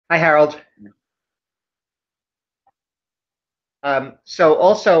Hi, Harold. So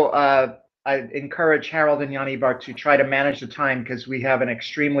also, I encourage Harold and Jan Ivar to try to manage the time because we have an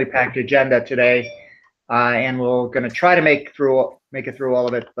extremely packed agenda today, and we're going to try to make it through all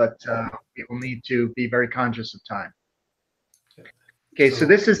of it, but we will need to be very conscious of time. Okay, so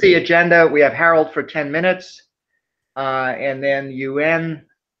this is the agenda. We have Harold for 10 minutes, and then UN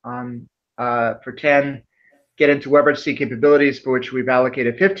for 10. Get into WEBRTC capabilities, for which we've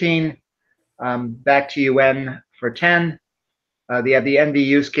allocated 15. Back to UN for 10. They have the NV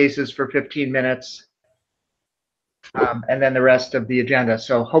use cases for 15 minutes, and then the rest of the agenda.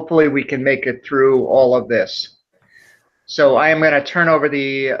 So hopefully we can make it through all of this. So I am going to turn over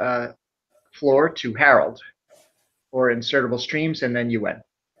the floor to Harold for insertable streams and then UN.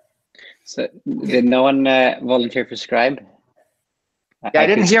 So did no one volunteer for scribe? Yeah, I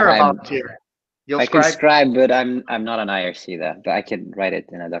didn't hear a volunteer. I can scribe, but I'm not an IRC though, but I can write it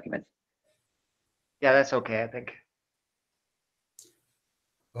in a document. Yeah, that's okay, I think.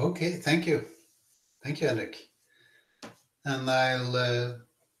 Okay, thank you. Thank you, Henrik. And I'll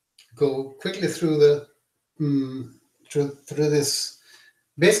go quickly through the through this.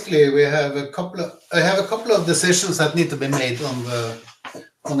 Basically, we have I have a couple of decisions that need to be made on the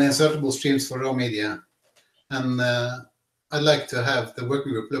insertable streams for raw media, and I'd like to have the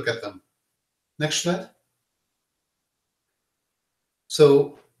working group look at them. Next slide.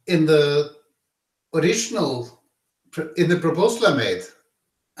 So in the proposal I made,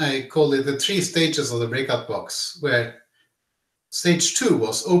 I call it the 3 stages of the breakout box, where stage 2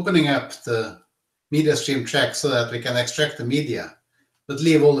 was opening up the media stream track so that we can extract the media, but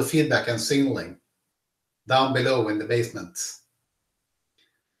leave all the feedback and signaling down below in the basement.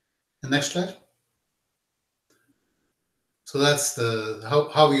 The next slide. So that's the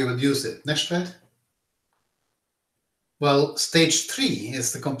how you would use it. Next slide. Well, stage 3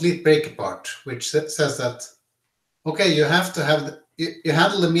 is the complete break apart, which says that, okay, you have to have you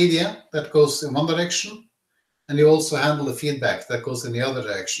handle the media that goes in one direction, and you also handle the feedback that goes in the other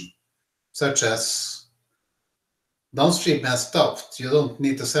direction, such as downstream has stopped. You don't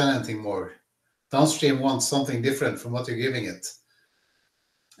need to send anything more. Downstream wants something different from what you're giving it.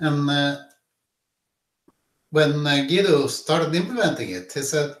 And when Guido started implementing it, he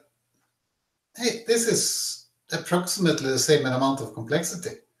said, hey, this is approximately the same amount of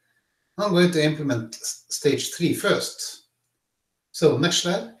complexity. I'm going to implement stage 3 first. So next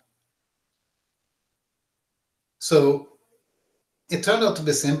slide. So it turned out to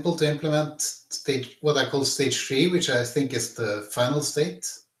be simple to implement what I call stage 3, which I think is the final state.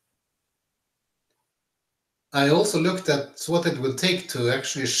 I also looked at what it would take to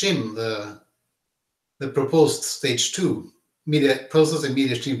actually shim the proposed stage 2 processing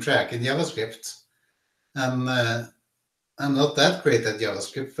media stream track in JavaScript. And I'm not that great at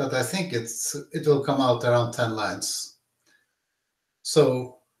JavaScript, but I think it will come out around 10 lines.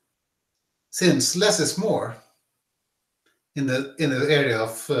 So since less is more in the area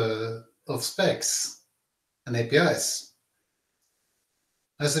of specs and APIs,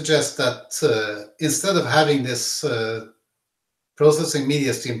 I suggest that instead of having this processing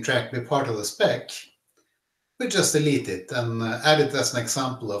media stream track be part of the spec, we just delete it and add it as an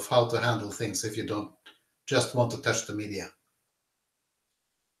example of how to handle things if you don't just want to touch the media.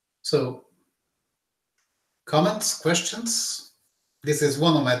 So, comments, questions? This is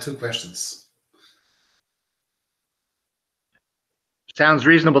one of my 2 questions. Sounds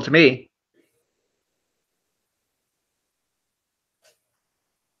reasonable to me.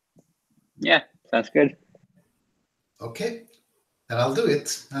 Yeah, sounds good. Okay, then I'll do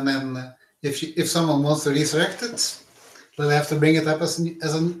it. And then if someone wants to resurrect it, they'll have to bring it up as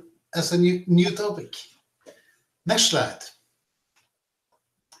a new topic. Next slide.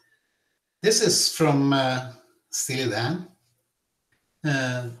 This is from Steely Dan.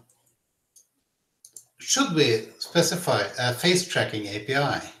 Should we specify a face tracking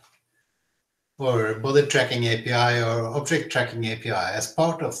API or body tracking API or object tracking API as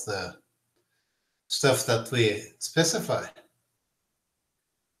part of the stuff that we specify?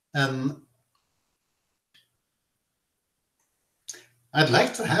 And I'd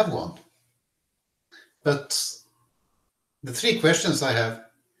like to have one, but the 3 questions I have: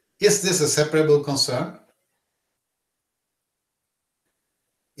 is this a separable concern?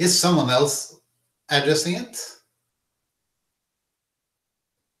 Is someone else addressing it?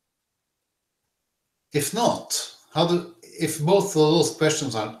 If not, if both of those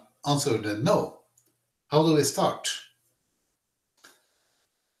questions are answered in no, how do we start?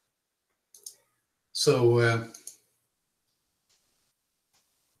 So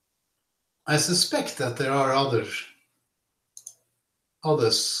I suspect that there are other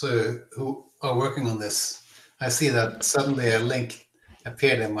others who are working on this, I see that suddenly a link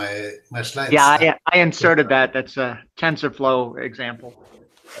appeared in my slides. Yeah, I inserted that. That's a TensorFlow example.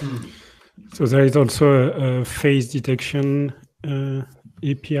 So there is also a face detection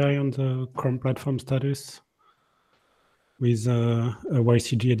API on the Chrome platform status with a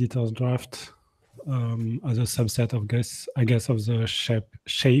YCG editor's draft as a subset of I guess of the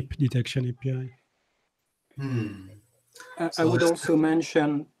shape detection API. I would also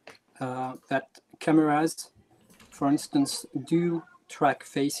mention that cameras, for instance, do track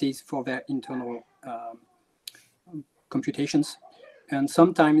faces for their internal computations. And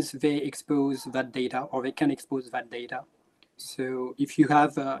sometimes they expose that data, or they can expose that data. So if you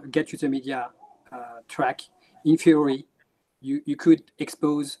have a get user media track, in theory, you could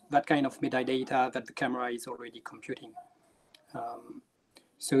expose that kind of metadata that the camera is already computing.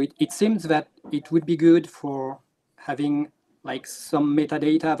 So it seems that it would be good for having like some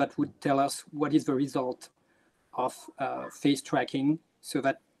metadata that would tell us what is the result of face tracking, so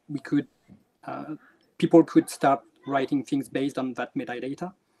that we could people could start writing things based on that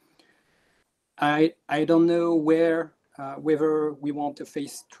metadata. I don't know whether we want a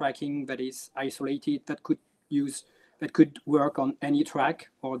face tracking that is isolated, that could work on any track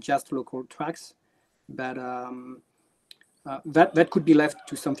or just local tracks, but that could be left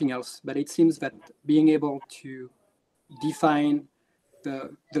to something else. But it seems that being able to define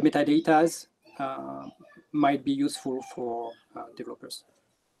the metadatas might be useful for developers.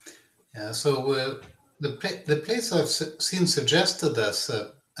 Yeah, so the place I've seen suggested as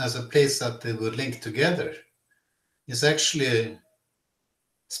a place that they would link together is actually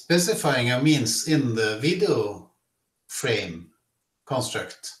specifying a means in the video frame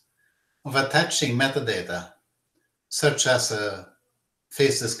construct of attaching metadata, such as a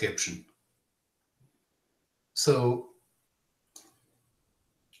face description. So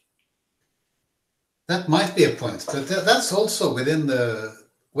that might be a point, but that's also within the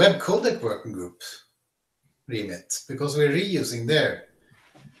web codec working group remit, because we're reusing their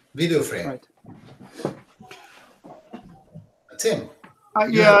video frame. Right. Tim?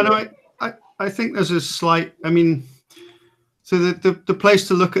 Yeah, no, I think there's a slight, I mean, so the place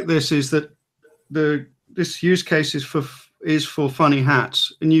to look at this is that this use case is for funny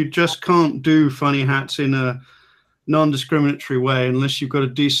hats, and you just can't do funny hats in a non-discriminatory way unless you've got a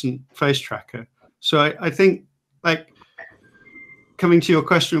decent face tracker. So I think, like, coming to your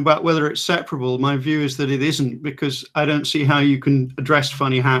question about whether it's separable, my view is that it isn't, because I don't see how you can address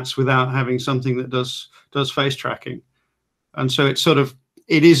funny hats without having something that does face tracking. And so it's sort of,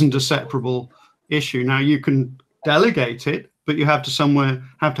 it isn't a separable issue. Now you can delegate it, but you have to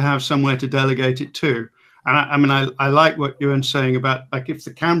have somewhere to delegate it to. And I mean, I like what you're saying about, like, if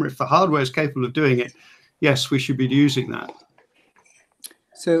the hardware is capable of doing it, yes, we should be using that.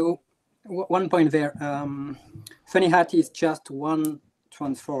 So one point there, funny hat is just one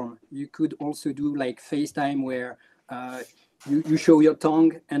transform. You could also do like FaceTime, where you show your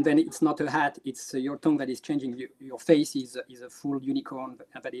tongue, and then it's not a hat, it's your tongue that is changing. Your face is a full unicorn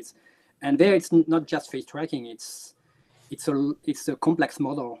that is, and there it's not just face tracking, it's a complex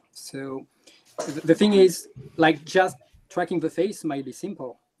model. So the thing is, like, just tracking the face might be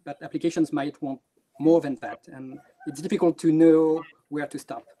simple, but applications might want more than that, and it's difficult to know where to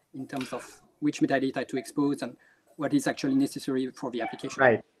stop in terms of which metadata to expose and what is actually necessary for the application.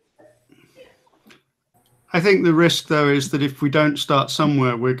 Right. I think the risk, though, is that if we don't start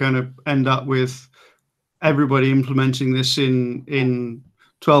somewhere, we're going to end up with everybody implementing this in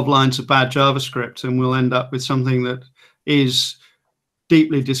 12 lines of bad JavaScript, and we'll end up with something that is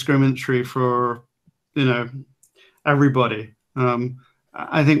deeply discriminatory for, you know, everybody.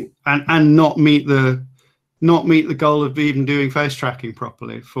 I think, and not meet the goal of even doing face tracking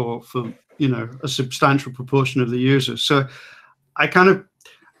properly for you know, a substantial proportion of the users. So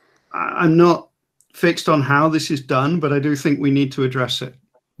I'm not fixed on how this is done, but I do think we need to address it.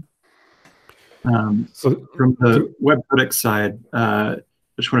 So from the web codec side, I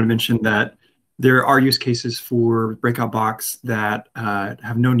just wanted to mention that there are use cases for breakout box that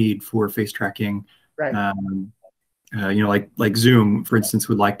have no need for face tracking. Right. You know, like Zoom, for instance,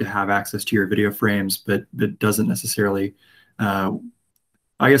 would like to have access to your video frames, but that doesn't necessarily.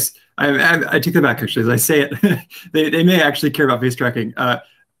 I guess I take that back, actually. As I say it, they may actually care about face tracking.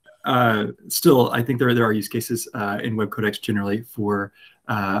 Still, I think there are use cases in web codecs generally for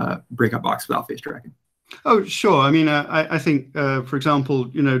breakout box without face tracking. Oh, sure. I mean, I think, for example,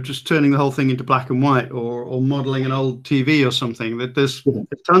 you know, just turning the whole thing into black and white, or modeling an old TV or something. That there's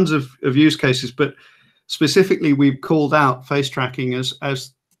tons of use cases, but specifically, we've called out face tracking as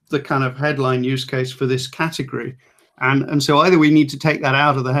the kind of headline use case for this category. And so either we need to take that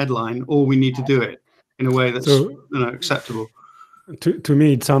out of the headline, or we need to do it in a way that's acceptable. To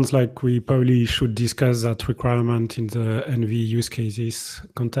me, it sounds like we probably should discuss that requirement in the NV use cases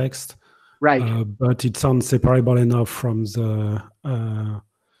context. Right. But it sounds separable enough from the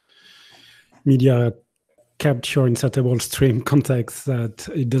media capture insertable stream context that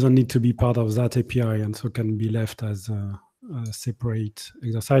it doesn't need to be part of that API, and so can be left as a separate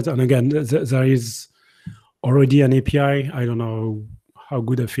exercise. And again, there is already an API. I don't know how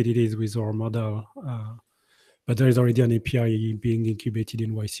good a fit it is with our model, but there is already an API being incubated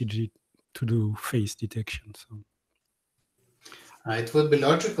in YCG to do face detection. So it would be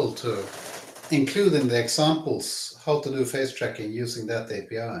logical to include in the examples how to do face tracking using that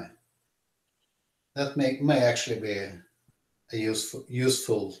API. That may actually be a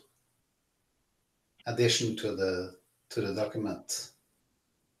useful addition to the document.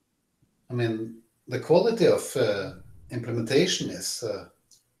 I mean, the quality of implementation is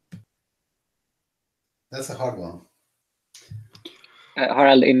that's a hard one.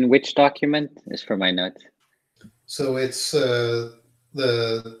 Harald, in which document is for my note? So it's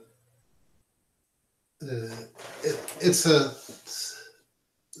it's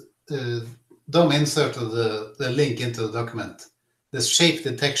a DOM insert of the link into the document. The shape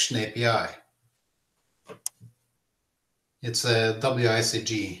detection API. It's a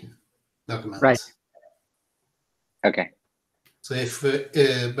WICG document. Right. Okay. So if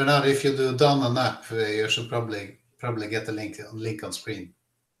Bernard, if you do down and up, you should probably get the link on screen.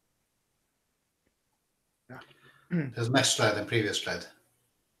 There's next slide and previous slide.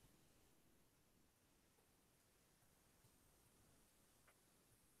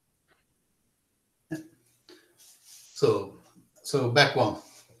 So back one.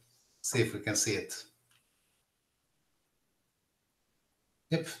 See if we can see it.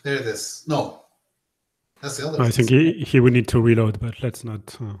 Yep, there it is. No, that's the other. I think he would need to reload, but let's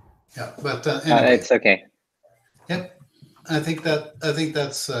not. Yeah, but anyway. It's okay. Yep, I think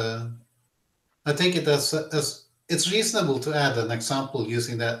it's reasonable to add an example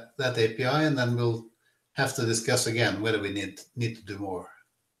using that API, and then we'll have to discuss again whether we need to do more.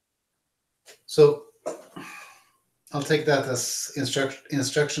 So I'll take that as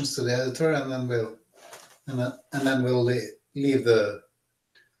instructions to the editor, and then we'll leave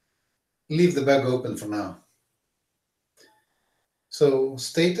the bug open for now. So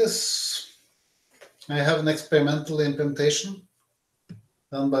status, I have an experimental implementation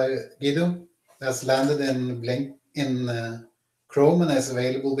done by Guido that's landed in Chrome and is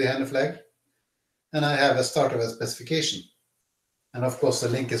available behind a flag. And I have a start of a specification. And of course the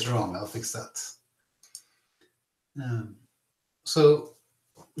link is wrong, I'll fix that. So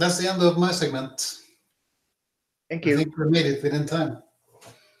that's the end of my segment. Thank you. I think we made it within time.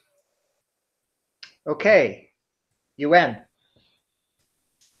 Okay, UN.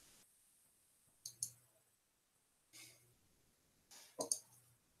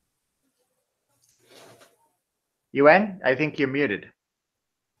 UN, I think you're muted.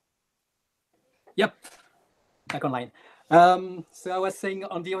 Yep, back online. So I was saying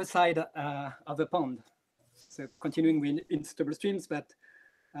on the other side of the pond, so continuing with instable streams, but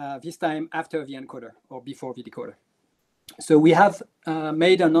this time after the encoder or before the decoder. So we have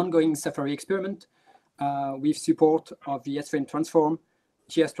made an ongoing Safari experiment with support of the S-frame transform,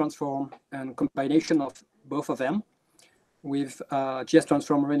 GS transform, and combination of both of them with GS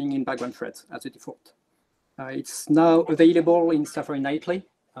transform running in background threads as a default. It's now available in Safari nightly.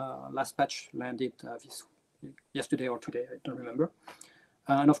 Last patch landed yesterday or today, I don't remember.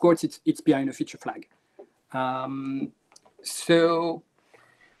 And of course, it's behind a feature flag. So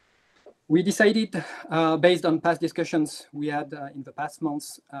we decided, based on past discussions we had in the past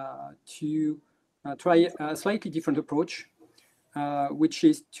months, to try a slightly different approach, which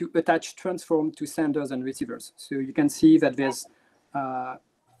is to attach transform to senders and receivers. So you can see that there's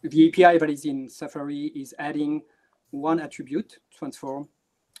the API that is in Safari is adding one attribute, transform,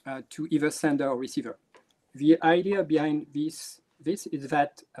 to either sender or receiver. The idea behind this is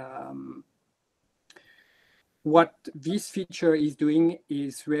that what this feature is doing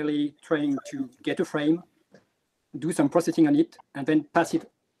is really trying to get a frame, do some processing on it, and then pass it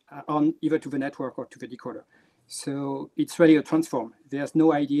on either to the network or to the decoder. So it's really a transform. There's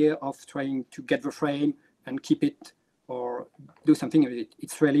no idea of trying to get the frame and keep it or do something with it.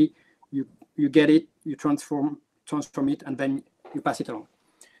 It's really, you get it, you transform it, and then you pass it along.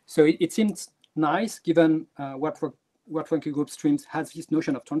 So it seems nice, given what working group streams has this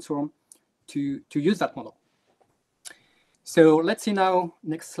notion of transform to use that model. So let's see now,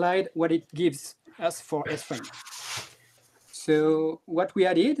 next slide, what it gives us for S-frame. So what we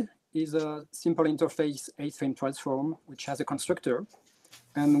added is a simple interface 8-frame transform, which has a constructor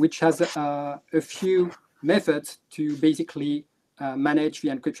and which has a few methods to basically manage the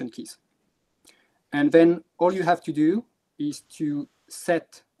encryption keys. And then all you have to do is to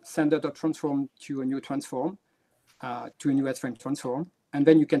set sender.transform to a new transform, to a new 8-frame transform, and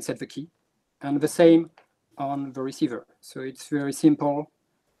then you can set the key. And the same on the receiver. So it's very simple.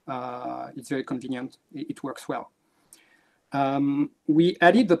 It's very convenient. It works well. We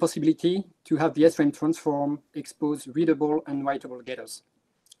added the possibility to have the 8-frame transform expose readable and writable getters.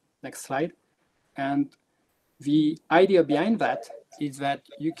 Next slide. And the idea behind that is that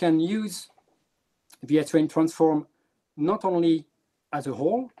you can use the 8-frame transform not only as a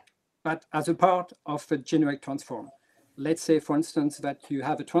whole, but as a part of a generic transform. Let's say, for instance, that you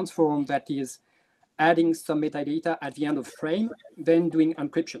have a transform that is adding some metadata at the end of frame, then doing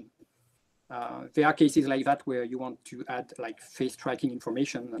encryption. There are cases like that where you want to add like face tracking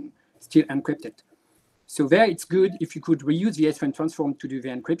information and still encrypt it. So there it's good if you could reuse the 8-frame transform to do the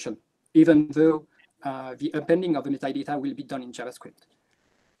encryption, even though the appending of the metadata will be done in JavaScript.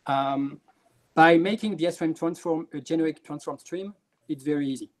 By making the 8-frame transform a generic transform stream, it's very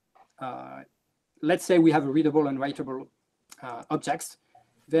easy. Let's say we have a readable and writable objects,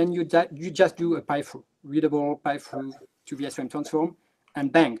 then you just do a pipe through, readable pipe through to the 8-frame transform,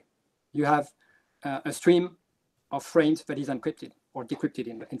 and bang, you have a stream of frames that is encrypted or decrypted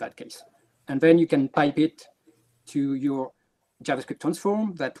in that case. And then you can pipe it to your JavaScript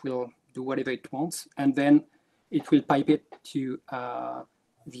transform that will do whatever it wants, and then it will pipe it to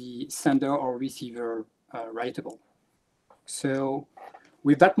the sender or receiver writable. So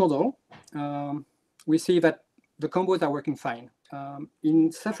with that model, we see that the combos are working fine.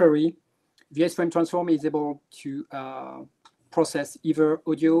 In Safari, the 8-frame transform is able to process either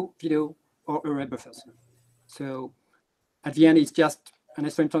audio, video, or array buffers. So at the end, it's just an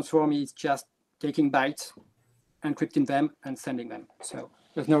 8-frame transform is just taking bytes, encrypting them, and sending them. So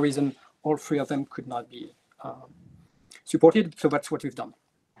there's no reason all three of them could not be supported. So that's what we've done.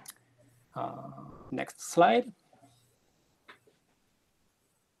 Next slide.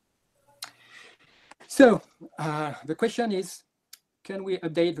 So the question is, can we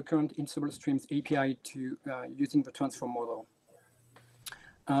update the current installable streams API to using the transform model?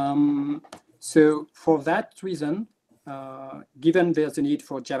 So for that reason, given there's a need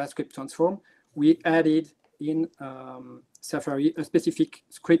for JavaScript transform, we added in Safari a specific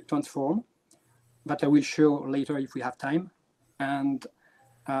script transform that I will show later if we have time. And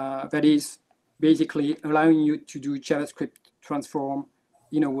that is basically allowing you to do JavaScript transform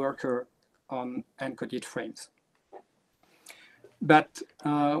in a worker on encoded frames. But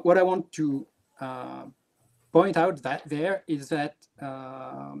what I want to point out that there is that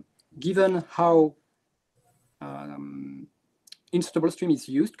given how installable stream is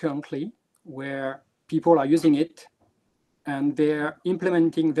used currently, where people are using it and they're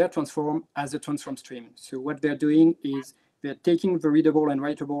implementing their transform as a transform stream. So what they're doing is they're taking the readable and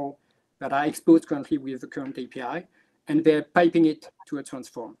writable that are exposed currently with the current API, and they're piping it to a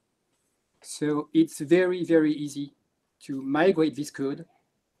transform. So it's very, very easy to migrate this code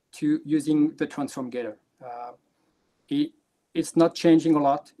to using the transform getter. It's not changing a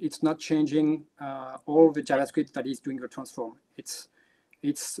lot. It's not changing all the JavaScript that is doing the transform. It's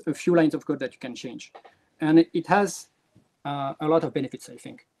a few lines of code that you can change. And it has a lot of benefits, I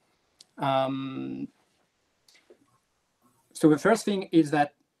think. So the first thing is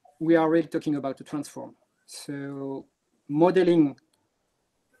that we are already talking about a transform. So modeling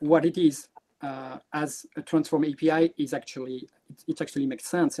what it is as a transform API is actually, it actually makes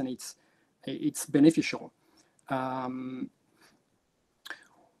sense, and it's beneficial.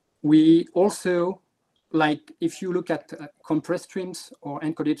 We also, like if you look at compressed streams or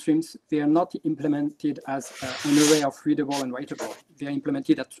encoded streams, they are not implemented as an array of readable and writable. They are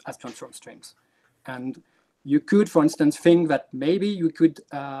implemented as transform streams. And you could, for instance, think that maybe you could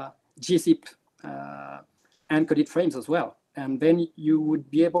gzip encoded frames as well. And then you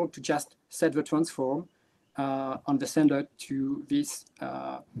would be able to just set the transform on the sender to this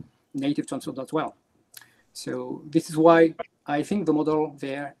native transform as well. So this is why I think the model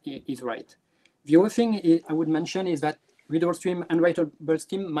there is right. The other thing I would mention is that readable stream and writable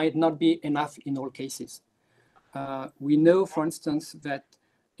stream might not be enough in all cases. We know, for instance, that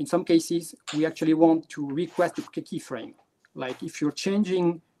in some cases, we actually want to request a keyframe. Like if you're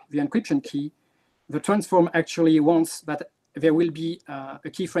changing the encryption key, the transform actually wants that there will be a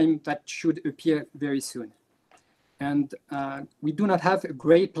keyframe that should appear very soon. And we do not have a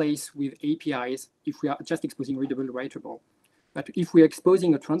great place with APIs if we are just exposing readable and writable. But if we are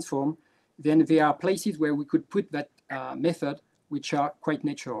exposing a transform, then there are places where we could put that method which are quite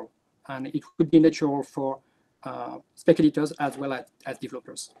natural. and it would be natural for speculators as well as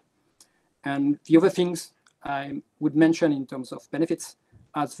developers. And the other things I would mention in terms of benefits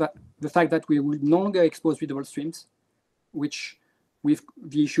as the fact that we would no longer expose readable streams, which with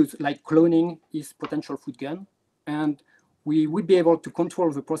the issues like cloning is potential food gun, and we would be able to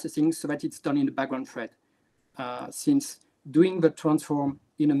control the processing so that it's done in the background thread, since doing the transform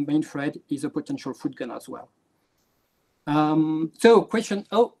in a main thread is a potential food gun as well. So question,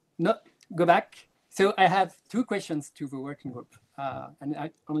 oh, no, go back. So I have 2 questions to the working group, and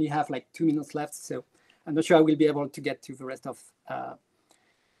I only have like 2 minutes left, so I'm not sure I will be able to get to the rest of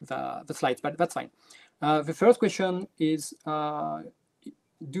the slides, but that's fine. The first question is,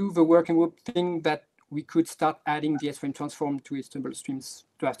 do the working group think that we could start adding the S-frame transform to HTML streams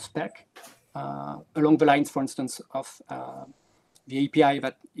draft spec along the lines, for instance, of the API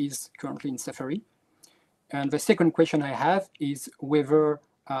that is currently in Safari? And the second question I have is whether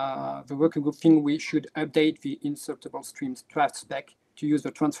the working group think we should update the insertable streams draft spec to use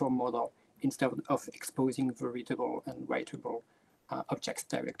the transform model instead of exposing the readable and writable objects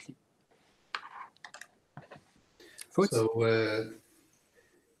directly. Thoughts? So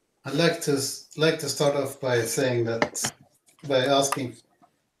I'd like to start off by saying that, by asking,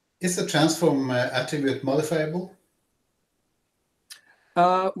 is the transform attribute modifiable?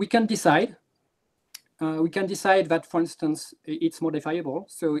 We can decide. We can decide that, for instance, it's modifiable.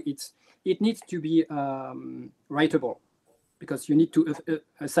 So it needs to be writable, because you need to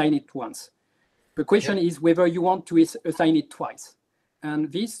assign it once. The question is whether you want to assign it twice.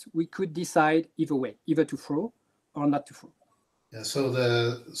 And this we could decide either way, either to throw or not to throw. Yeah, so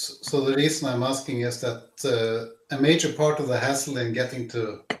the reason I'm asking is that a major part of the hassle in getting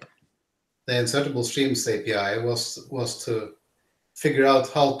to the insertable streams API was to figure out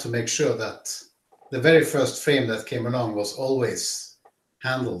how to make sure that the very first frame that came along was always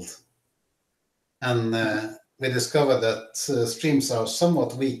handled. And we discovered that streams are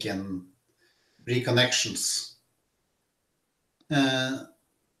somewhat weak in reconnections. The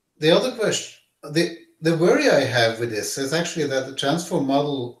other question, the worry I have with this is actually that the transform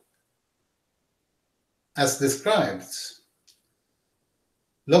model, as described,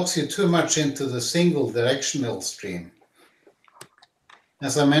 locks you too much into the single directional stream.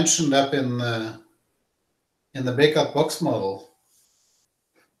 As I mentioned up in the breakout box model,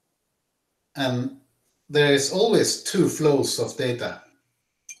 and there is always 2 flows of data.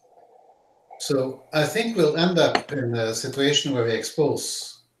 So I think we'll end up in a situation where we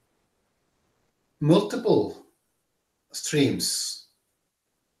expose multiple streams,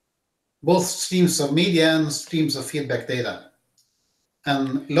 both streams of media and streams of feedback data.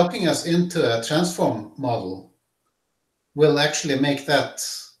 And locking us into a transform model will actually make that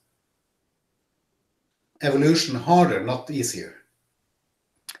evolution harder, not easier.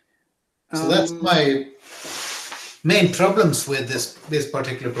 So that's my main problems with this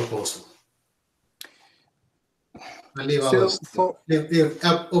particular proposal. I'll leave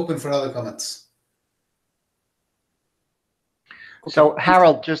open for other comments. So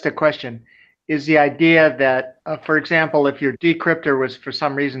Harold, just a question. Is the idea that, for example, if your decryptor was for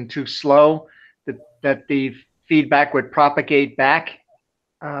some reason too slow, that the feedback would propagate back?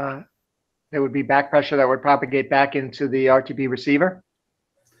 There would be back pressure that would propagate back into the RTP receiver?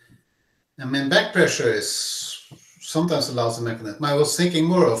 I mean, back pressure is sometimes a lousy mechanism. I was thinking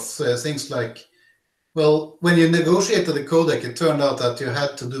more of things like, well, when you negotiated the codec, it turned out that you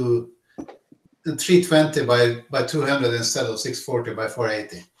had to do 320 by 200 instead of 640 by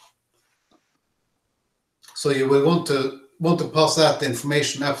 480. So you will want to pass that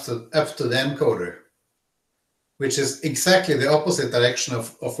information up to the encoder, which is exactly the opposite direction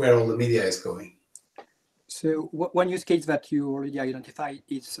of where all the media is going. So one use case that you already identified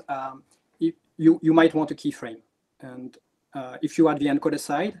is you might want a keyframe. And if you are the encoder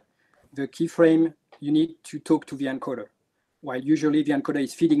side, the keyframe, you need to talk to the encoder, while usually the encoder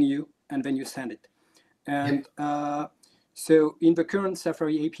is feeding you and then you send it. And so in the current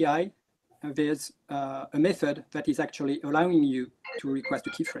Safari API, there's a method that is actually allowing you to request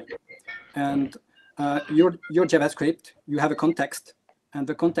a keyframe. And your JavaScript, you have a context, and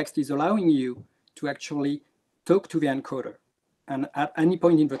the context is allowing you to actually talk to the encoder. And at any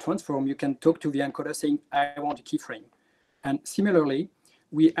point in the transform, you can talk to the encoder saying, I want a keyframe. And similarly,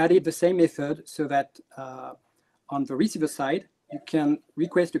 we added the same method so that on the receiver side, you can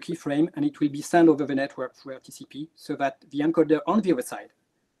request a keyframe and it will be sent over the network through TCP so that the encoder on the other side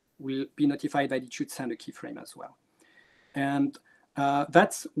will be notified that it should send a keyframe as well. And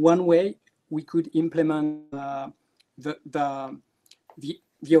that's one way we could implement the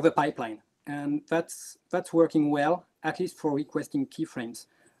other pipeline. And that's working well, at least for requesting keyframes.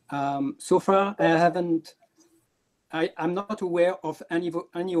 So far, I'm not aware of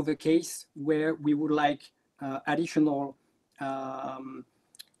any other case where we would like additional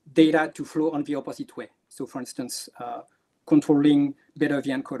data to flow on the opposite way. So for instance, controlling better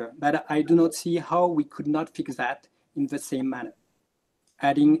the encoder. But I do not see how we could not fix that in the same manner,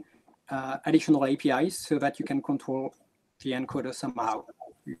 adding additional APIs so that you can control the encoder somehow.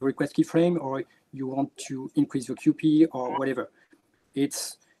 You request keyframe, or you want to increase the QP or whatever.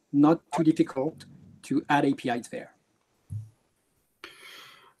 It's not too difficult to add APIs there.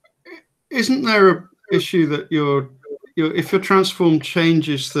 Isn't there an issue that if your transform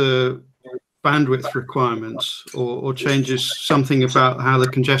changes the bandwidth requirements or changes something about how the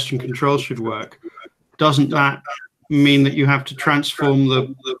congestion control should work, doesn't that mean that you have to transform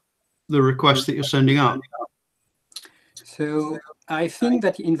the request that you're sending up? So I think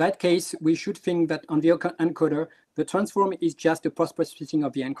that in that case, we should think that on the encoder, the transform is just the post-processing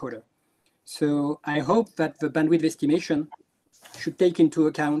of the encoder. So I hope that the bandwidth estimation should take into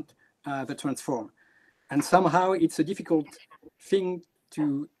account the transform. And somehow it's a difficult thing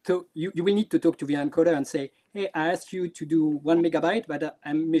to you will need to talk to the encoder and say, hey, I asked you to do 1 megabyte, but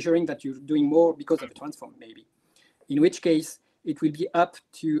I'm measuring that you're doing more because of the transform, maybe. In which case, it will be up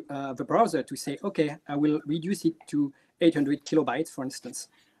to the browser to say, okay, I will reduce it to 800 kilobytes, for instance.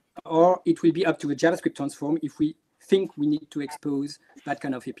 Or it will be up to the JavaScript transform if we think we need to expose that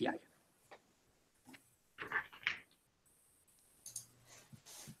kind of API.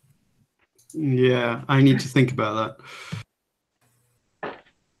 Yeah, I need to think about that.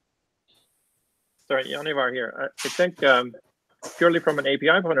 Sorry, Yanivar here. I think purely from an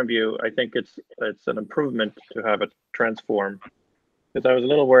API point of view, I think it's an improvement to have a transform, because I was a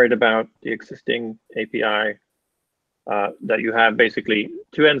little worried about the existing API that you have basically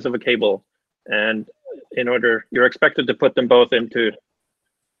two ends of a cable, and you're expected to put them both into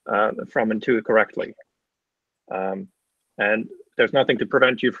from and to correctly, and there's nothing to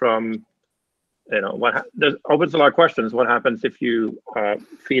prevent you from. There's always a lot of questions. What happens if you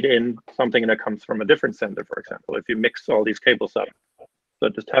feed in something that comes from a different sender, for example, if you mix all these cables up? So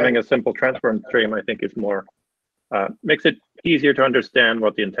just having a simple transform stream, I think, is more, makes it easier to understand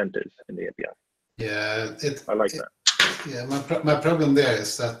what the intent is in the API. Yeah, I like that. Yeah, my problem there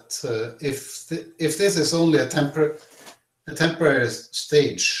is that if this is only a temporary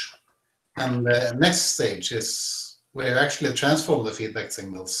stage, and the next stage is where you actually transform the feedback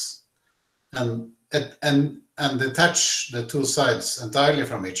signals, and detach the two sides entirely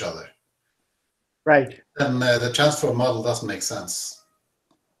from each other. Right. Then the transform model doesn't make sense.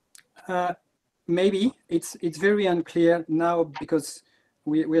 Maybe it's very unclear now, because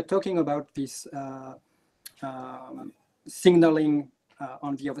we're talking about this signaling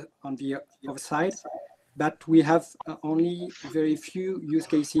on the other side, but we have only very few use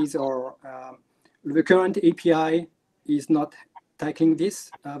cases, or the current API is not tackling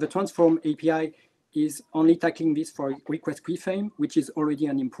this. The transform API is only tackling this for request keyframe, which is already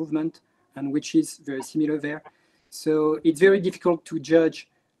an improvement and which is very similar there. So it's very difficult to judge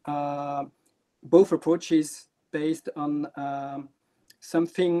both approaches based on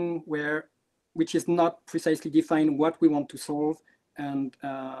something which is not precisely defined what we want to solve. And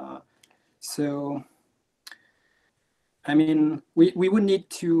so, I mean, we would need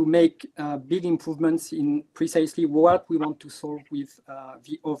to make big improvements in precisely what we want to solve with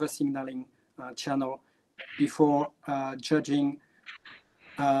the over signaling channel before judging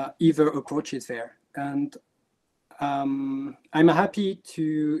either approaches there. And I'm happy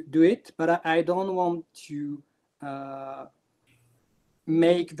to do it, but I don't want to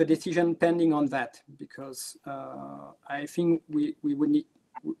make the decision pending on that, because I think we need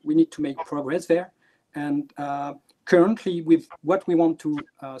to make progress there. And currently, with what we want to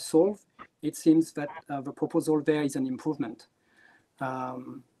solve, it seems that the proposal there is an improvement.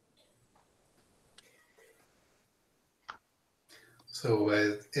 So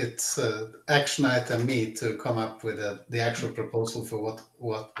it's action item me to come up with the actual proposal for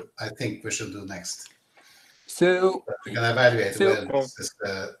what I think we should do next. So we can evaluate whether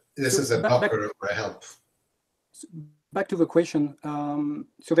this is a blocker or a help. Back to the question.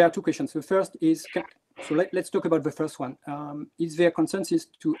 So there are two questions. The first is, let's talk about the first one. Is there consensus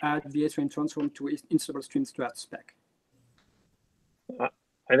to add the S-frame transform to installable streams to add spec?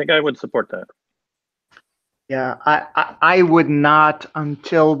 I think I would support that. Yeah, I would not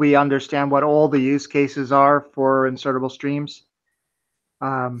until we understand what all the use cases are for insertable streams.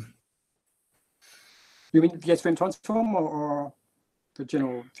 You mean the S-frame transform or the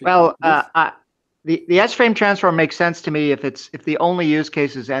general? Well, the S-frame transform makes sense to me if the only use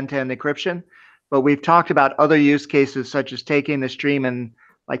case is end-to-end encryption. But we've talked about other use cases, such as taking the stream and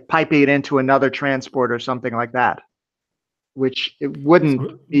like piping it into another transport or something like that, which it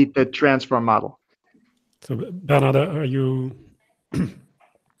wouldn't meet the transform model. So Bernard, are you? I'm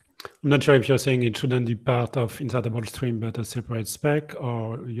not sure if you're saying it shouldn't be part of insertable stream, but a separate spec,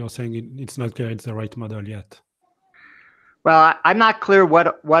 or you're saying it's not clear it's the right model yet. Well, I'm not clear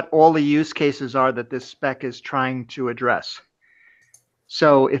what all the use cases are that this spec is trying to address.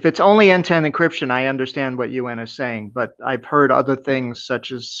 So if it's only end-to-end encryption, I understand what UN is saying, but I've heard other things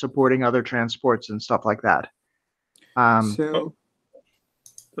such as supporting other transports and stuff like that. So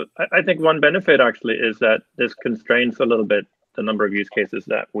I think one benefit actually is that this constrains a little bit the number of use cases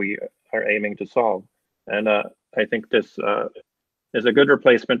that we are aiming to solve. And I think this is a good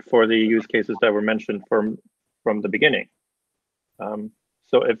replacement for the use cases that were mentioned from the beginning.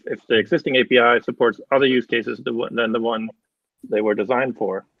 So if the existing API supports other use cases than the one they were designed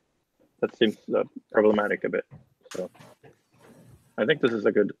for, that seems problematic a bit. So I think this is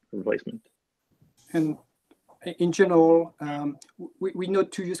a good replacement. And in general, we know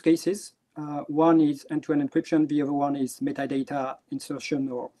two use cases. One is end-to-end encryption. The other one is metadata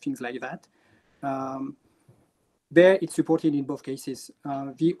insertion or things like that. There, it's supported in both cases.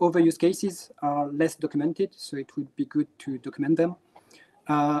 The other use cases are less documented, so it would be good to document them.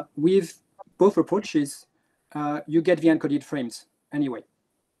 With both approaches, you get the encoded frames anyway.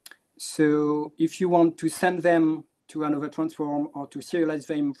 So if you want to send them to another transform or to serialize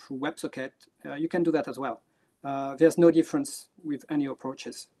them through WebSocket, you can do that as well. There's no difference with any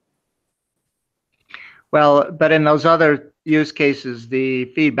approaches. Well, but in those other use cases, the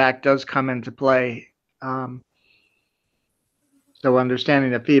feedback does come into play. So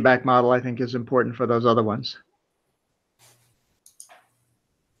understanding the feedback model, I think, is important for those other ones.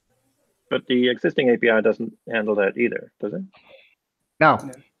 But the existing API doesn't handle that either, does it? No.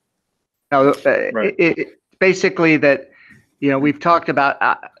 No, Right. it's basically that, we've talked about,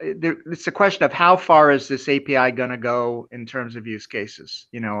 it's a question of how far is this API going to go in terms of use cases?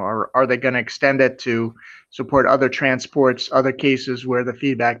 Are they going to extend it to support other transports, other cases where the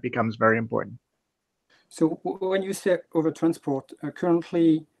feedback becomes very important? So when you say over transport,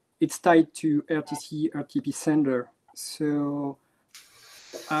 currently it's tied to RTC, RTP sender. So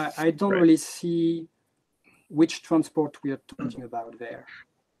I don't really see which transport we are talking about there.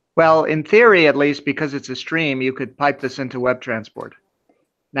 Well, in theory, at least, because it's a stream, you could pipe this into web transport.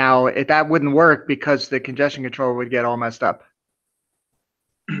 Now, that wouldn't work because the congestion controller would get all messed up.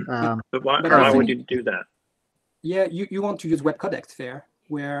 But why would you do that? Yeah, you want to use web codecs there,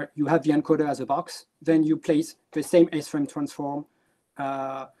 where you have the encoder as a box, then you place the same S-frame transform,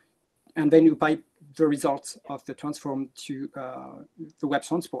 and then you pipe the results of the transform to the web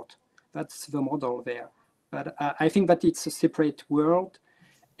transport. That's the model there. But I think that it's a separate world,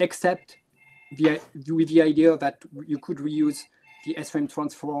 except with the idea that you could reuse the S-frame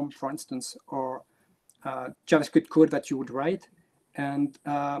transform, for instance, or JavaScript code that you would write. And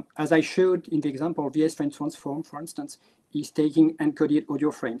as I showed in the example, the S-frame transform, for instance, is taking encoded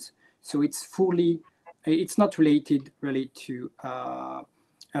audio frames. So it's not related really to RTC,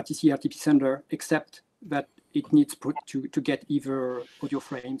 RTP sender, except that it needs to get either audio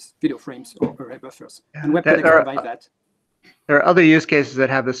frames, video frames, or array buffers. And web codecs provide that. There are other use cases that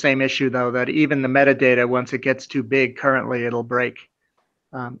have the same issue, though, that even the metadata, once it gets too big, currently it'll break.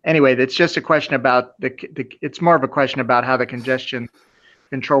 Anyway, it's just a question about it's more of a question about how the congestion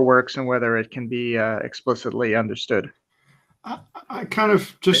control works and whether it can be explicitly understood. I kind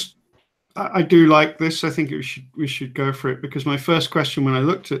of just, I do like this. I think we should go for it, because my first question when I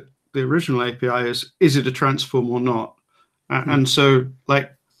looked at the original API is it a transform or not? And so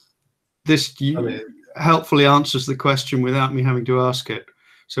like this helpfully answers the question without me having to ask it.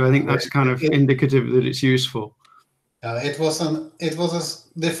 So I think that's kind of indicative that it's useful. It was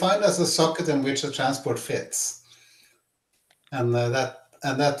defined as a socket in which a transport fits, and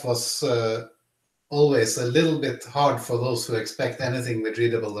that was always a little bit hard for those who expect anything with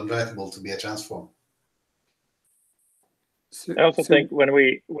readable and writable to be a transform. I also think when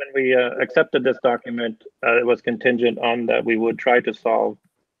we accepted this document, it was contingent on that we would try to solve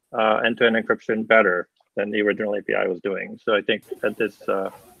end-to-end encryption better than the original API was doing. So I think that this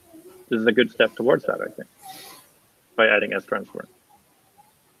is a good step towards that, I think, by adding S-frame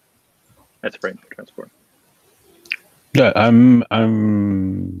transform. Yeah,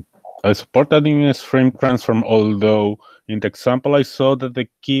 I support adding S-frame transform, although in the example I saw that the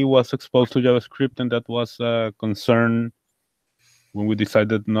key was exposed to JavaScript, and that was a concern when we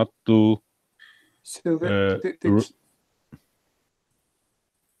decided not to. So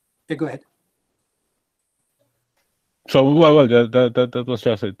yeah, go ahead. So that was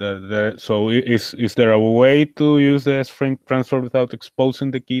just it. So is there a way to use the S-frame transfer without exposing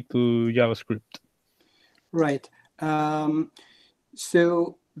the key to JavaScript? Right.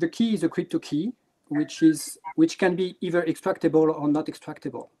 So the key is a crypto key, which can be either extractable or not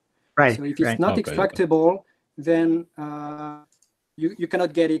extractable. Right. So if it's right. not Okay, extractable, then you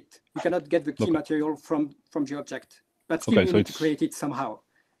cannot get it. You cannot get the key Okay. material from the object. But still, Okay, you so need to it's- create it somehow.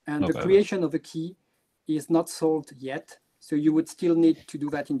 And the Okay. creation of a key is not solved yet. So you would still need to do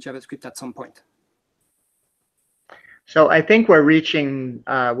that in JavaScript at some point. So I think we're reaching,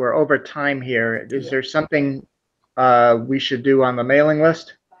 we're over time here. Is there something we should do on the mailing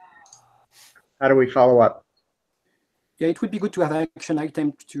list? How do we follow up? Yeah, it would be good to have an action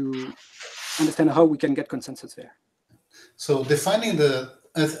item to understand how we can get consensus there. So defining the,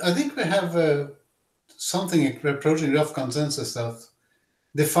 I think we have something approaching rough consensus of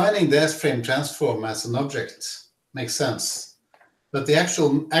defining the S-frame transform as an object makes sense, but the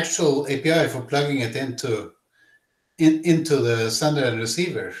actual API for plugging it into the sender and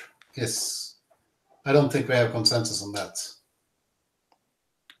receiver is, I don't think we have consensus on that.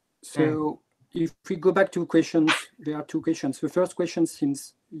 So if we go back to questions, there are two questions. The first question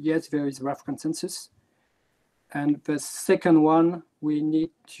seems, yes, there is rough consensus. And the second one, we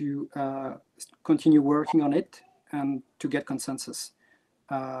need to continue working on it and to get consensus.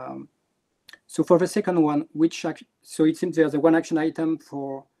 So for the second one, so it seems there's a one action item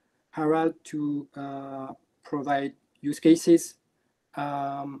for Harald to provide use cases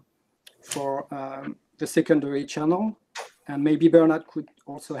for the secondary channel. And maybe Bernard could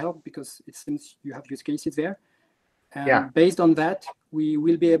also help because it seems you have use cases there. And based on that, we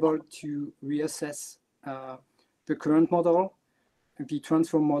will be able to reassess the current model, the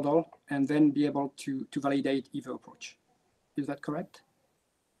transform model, and then be able to validate either approach. Is that correct?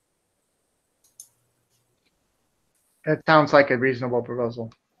 That sounds like a reasonable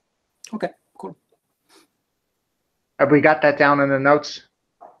proposal. Okay, cool. Have we got that down in the notes?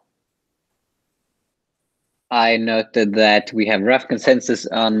 I noted that we have rough consensus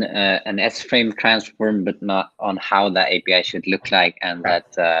on an S-frame transform, but not on how that API should look like, and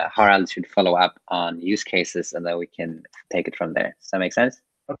that Harald should follow up on use cases, and then we can take it from there. Does that make sense?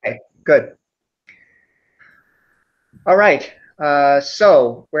 Okay, good. All right.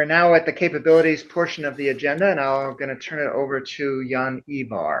 So we're now at the capabilities portion of the agenda, and I'm going to turn it over to Jan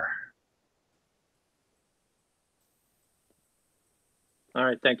Ivar. All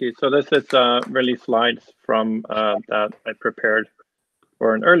right, thank you. So this is really slides from that I prepared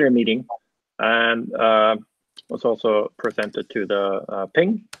for an earlier meeting, and was also presented to the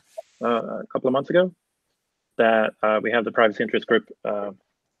ping a couple of months ago. That we have the privacy interest group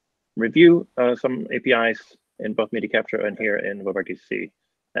review some APIs in both media capture and here in WebRTC.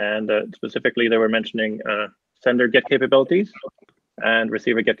 And specifically, they were mentioning sender get capabilities and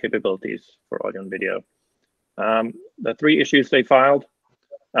receiver get capabilities for audio and video. The three issues they filed,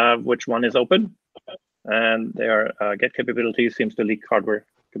 which one is open, and their get capabilities seems to leak hardware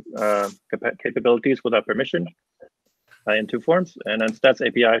capabilities without permission in two forms, and then stats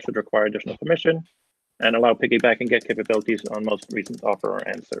API should require additional permission and allow piggyback and get capabilities on most recent offer or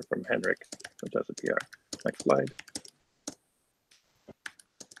answer from Henrik, which has a PR. Next slide.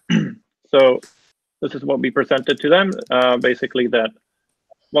 So this is what we presented to them. Basically that,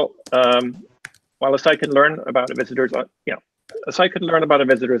 well, while a site can learn about a visitor's, a site can learn about a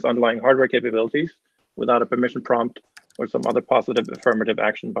visitor's underlying hardware capabilities without a permission prompt or some other positive affirmative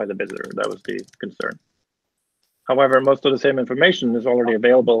action by the visitor. That was the concern. However, most of the same information is already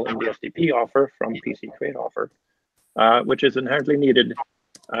available in the SDP offer from PC Create offer, which is inherently needed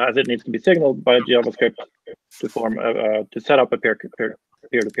as it needs to be signaled by JavaScript to form to set up a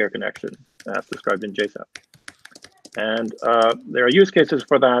peer-to-peer connection as described in JSON. And there are use cases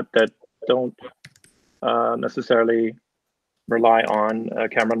for that don't necessarily rely on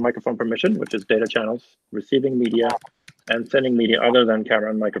camera and microphone permission, which is data channels, receiving media, and sending media other than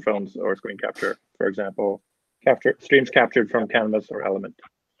camera and microphones or screen capture. For example, streams captured from Canvas or Element,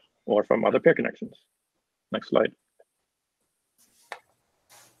 or from other peer connections. Next slide.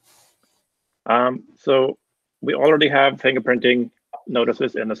 So we already have fingerprinting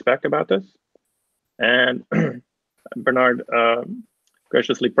notices in the spec about this. And Bernard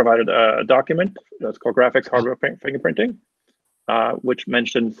graciously provided a document that's called Graphics Hardware Fingerprinting, which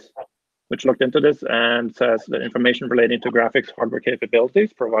looked into this and says that information relating to graphics hardware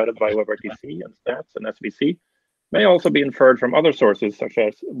capabilities provided by WebRTC and Stats and SVC may also be inferred from other sources such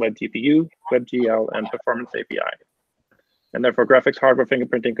as WebGPU, WebGL, and Performance API. And therefore, graphics hardware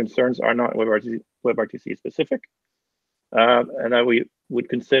fingerprinting concerns are not WebRTC specific, and that we would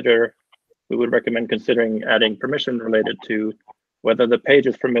consider we would recommend considering adding permission related to whether the page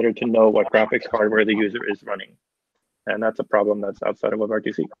is permitted to know what graphics hardware the user is running. And that's a problem that's outside of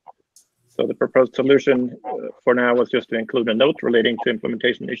WebRTC. So the proposed solution for now was just to include a note relating to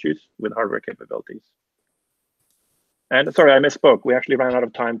implementation issues with hardware capabilities. And sorry, I misspoke. We actually ran out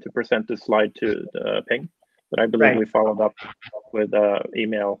of time to present this slide to Ping, but I believe we followed up with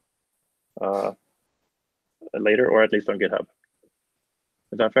email later, or at least on GitHub.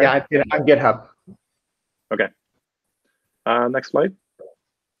 Is that fair? Yeah, I did on GitHub. Okay. Next slide.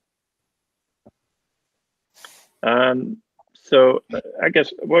 So I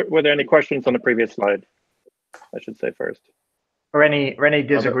guess, were there any questions on the previous slide? I should say first. Or any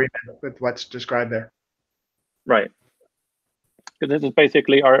disagreement with what's described there? Right. Because this is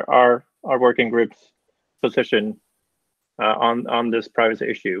basically our working group's position on this privacy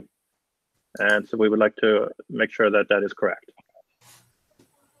issue. And so we would like to make sure that that is correct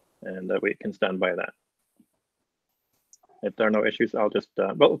and that we can stand by that. If there are no issues, I'll just,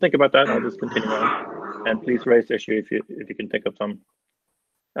 well, think about that. I'll just continue on. And please raise the issue if you can think of some.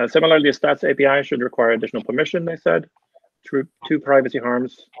 Similarly, a stats API should require additional permission, they said, through two privacy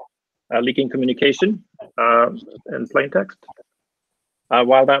harms, leaking communication in plain text.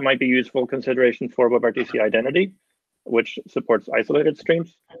 While that might be useful consideration for WebRTC identity, which supports isolated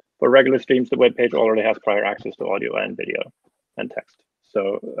streams, for regular streams, the web page already has prior access to audio and video and text.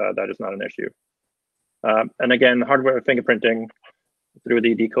 So that is not an issue. And again, hardware fingerprinting through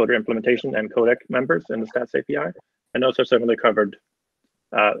the decoder implementation and codec members in the stats API. And those are similarly covered.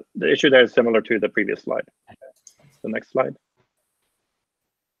 The issue there is similar to the previous slide. The next slide.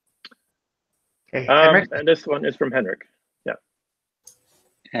 Okay, and this one is from Henrik. Yeah.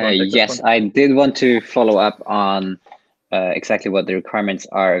 Yes, I did want to follow up on exactly what the requirements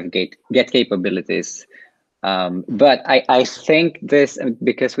are of get capabilities. But I think this,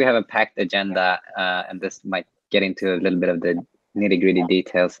 because we have a packed agenda, and this might get into a little bit of the nitty-gritty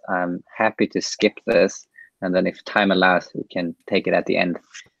details, I'm happy to skip this. And then if time allows, we can take it at the end.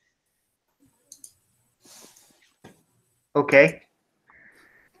 Okay.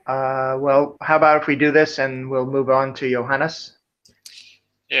 Well, how about if we do this and we'll move on to Johannes?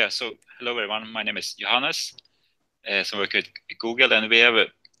 Yeah, so hello everyone, my name is Johannes. So I work at Google, and we have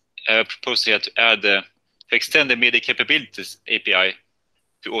a proposal here to add, to extend the media capabilities API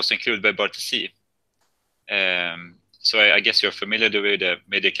to also include WebRTC. So I guess you're familiar with the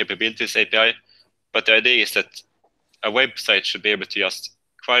media capabilities API, but the idea is that a website should be able to just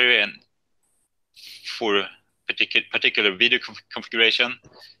query and for particular video configuration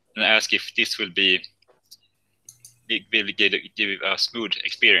and ask if this will give a smooth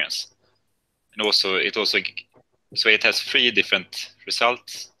experience. And also so it has 3 different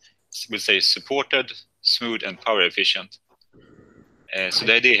results. We'll say supported, smooth, and power efficient. So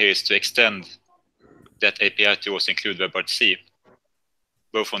the idea here is to extend that API to also include WebRTC,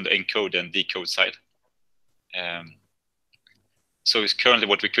 both on the encode and decode side. So it's currently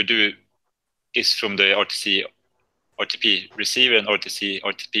what we could do is from the RTP receiver and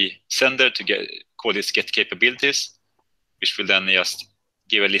RTP sender to call this get capabilities, which will then just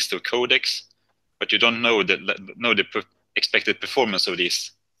give a list of codecs, but you don't know the expected performance of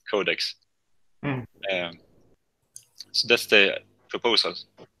these codecs. So that's the proposal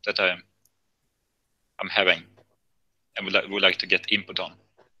that I'm having and would like to get input on.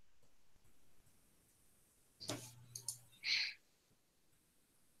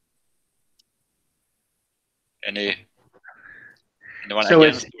 Anyone So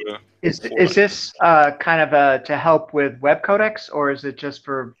against? is this kind of to help with web codecs, or is it just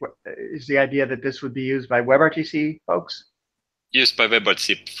is the idea that this would be used by WebRTC folks? Used by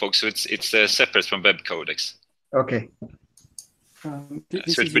WebRTC folks, so it's separate from web codecs. Okay.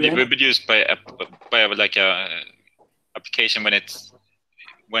 So it will be used by like a application when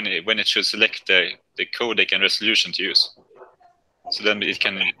it should select the codec and resolution to use. So then it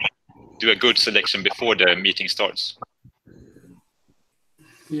can do a good selection before the meeting starts.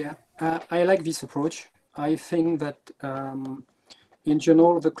 Yeah, I like this approach. I think that in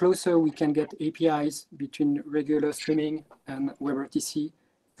general, the closer we can get APIs between regular streaming and WebRTC,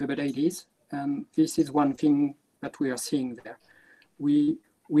 the better it is. And this is one thing that we are seeing there. We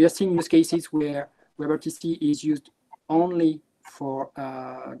are seeing use cases where WebRTC is used only for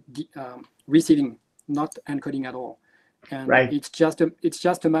receiving, not encoding at all. And right. It's just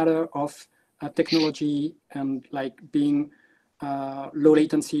a matter of technology and like being low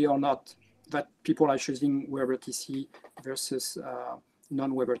latency or not, that people are choosing WebRTC versus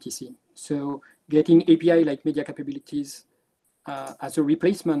non-WebRTC. So getting API like media capabilities as a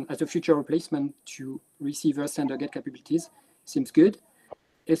replacement, as a future replacement to receiver sender get capabilities seems good.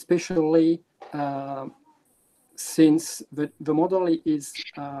 especially since the model is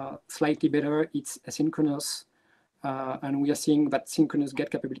slightly better, it's asynchronous, and we are seeing that synchronous get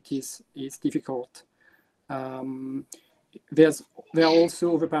capabilities is difficult. There are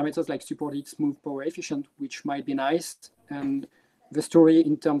also other parameters like supported smooth power efficient, which might be nice. And the story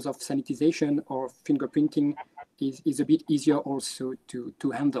in terms of sanitization or fingerprinting is a bit easier also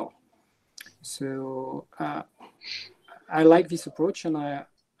to handle. So I like this approach, and I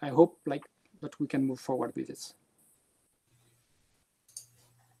hope that we can move forward with this.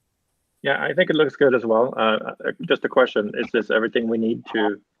 Yeah, I think it looks good as well. Just a question: is this everything we need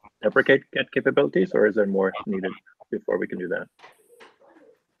to deprecate get capabilities, or is there more needed before we can do that?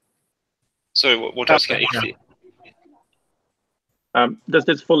 So what else can does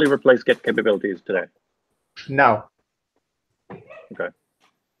this fully replace get capabilities today? No. Okay.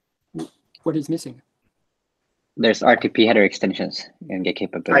 What is missing? There's RTP header extensions in get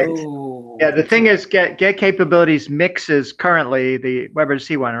capabilities. Oh. Yeah, the thing is, get capabilities mixes currently the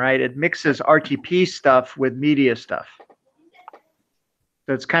WebRTC one, right? It mixes RTP stuff with media stuff.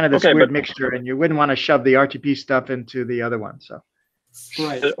 So it's kind of this weird mixture, and you wouldn't want to shove the RTP stuff into the other one. So,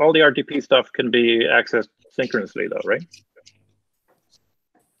 right. All the RTP stuff can be accessed synchronously, though, right?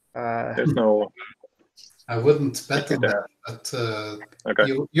 There's no. I wouldn't bet on that, but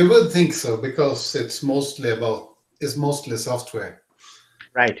okay. you would think so, because it's mostly software.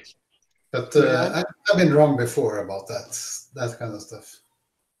 Right. But I've been wrong before about that kind of stuff.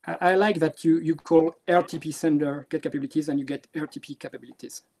 I like that you call RTP sender get capabilities and you get RTP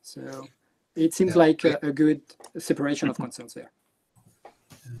capabilities. So it seems like a good separation of concerns there.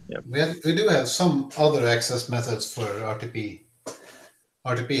 Yeah, we do have some other access methods for RTP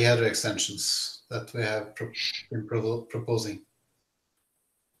header extensions that we have been proposing.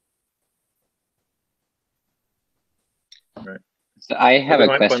 Right. So I have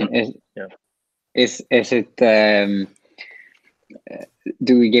a question. Is it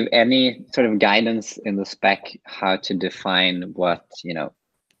do we give any sort of guidance in the spec how to define what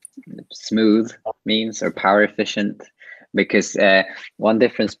smooth means or power efficient? Because one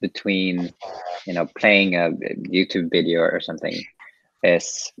difference between playing a YouTube video or something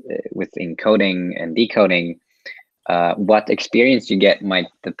is with encoding and decoding, what experience you get might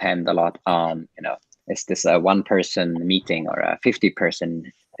depend a lot on, is this a 1-person meeting or a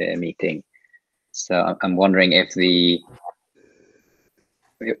 50-person meeting? So I'm wondering if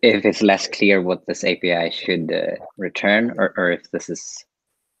it's less clear what this API should return, or if this is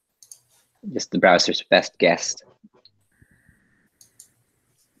just the browser's best guess.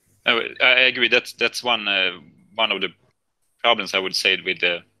 I agree. That's one of the problems, I would say, with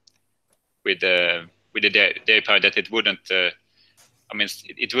the API, that it wouldn't.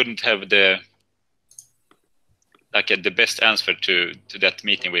 It wouldn't have the best answer to that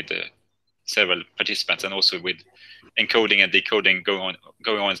meeting with several participants, and also with encoding and decoding going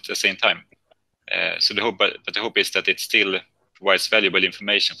on at the same time. So the hope is that it still provides valuable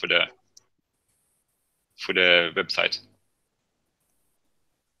information for the website.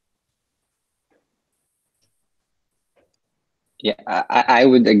 Yeah, I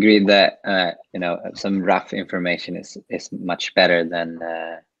would agree that some rough information is much better than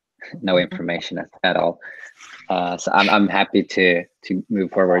no information at all. So I'm happy to move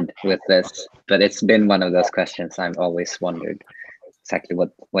forward with this, but it's been one of those questions I've always wondered exactly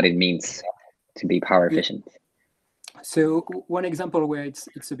what it means to be power efficient. So one example where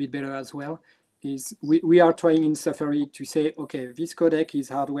it's a bit better as well is we are trying in Safari to say, okay, this codec is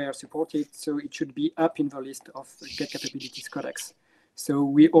hardware supported, so it should be up in the list of get capabilities codecs. So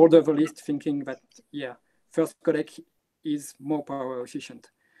we order the list thinking that, yeah, first codec is more power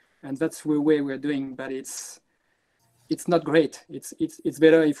efficient. And that's the way we're doing, but it's not great. It's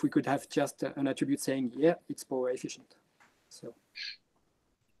better if we could have just an attribute saying, yeah, it's power efficient. So.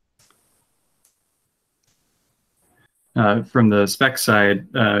 From the spec side,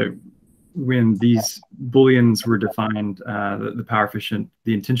 when these booleans were defined, the power efficient,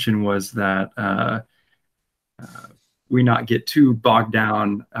 the intention was that we not get too bogged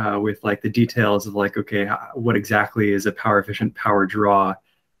down with the details of okay, what exactly is a power efficient power draw.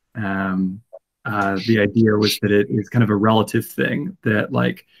 The idea was that it is kind of a relative thing, that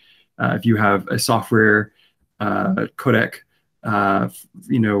if you have a software codec,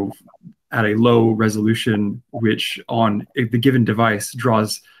 at a low resolution, which on the given device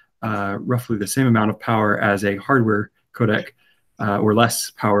draws roughly the same amount of power as a hardware codec, or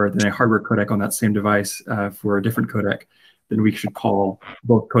less power than a hardware codec on that same device for a different codec, then we should call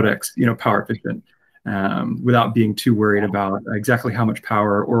both codecs, power efficient, without being too worried about exactly how much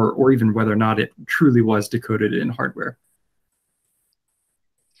power, or even whether or not it truly was decoded in hardware.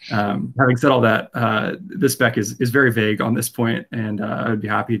 Having said all that, the spec is very vague on this point, and I would be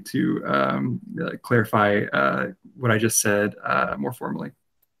happy to clarify what I just said more formally.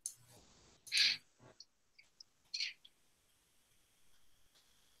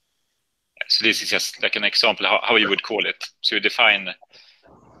 So this is just like an example how you would call it. So you define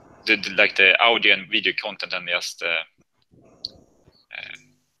the audio and video content and just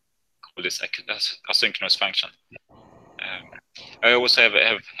call this asynchronous function. I also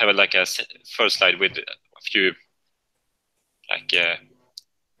have like a first slide with a few like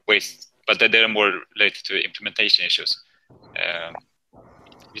ways, but they're more related to implementation issues.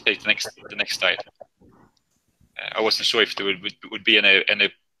 We take the next slide. I wasn't sure if there would be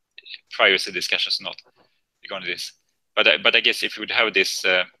any privacy discussions or not regarding this, but I guess if we would have this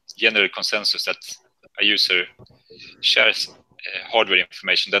general consensus that a user shares hardware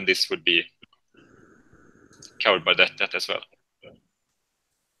information, then this would be covered by that as well.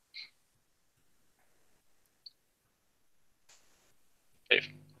 Okay.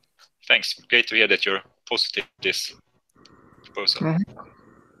 Thanks. Great to hear that you're positive to this proposal. Mm-hmm.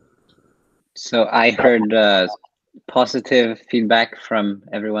 So I heard positive feedback from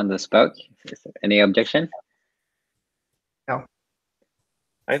everyone that spoke. Is there any objection? No.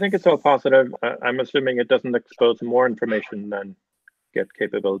 I think it's all positive. I'm assuming it doesn't expose more information than Get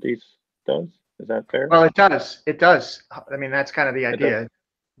capabilities does. Is that fair? Well, it does. It does. I mean, that's kind of the idea. It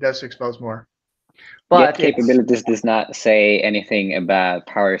does expose more. But Get capabilities does not say anything about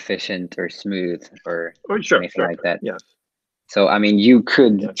power efficient or smooth or anything like that. Yes. So I mean, you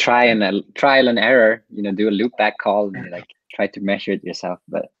could try and trial and error, do a loop back call and like try to measure it yourself,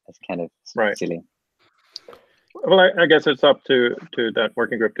 but that's kind of silly. Well, I guess it's up to that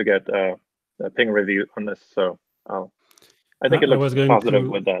working group to get a ping review on this. So I think it looks positive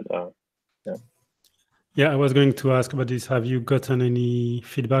with that. Yeah, I was going to ask about this. Have you gotten any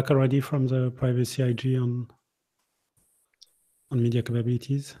feedback already from the privacy IG on media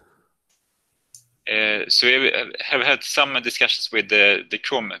capabilities? So we have had some discussions with the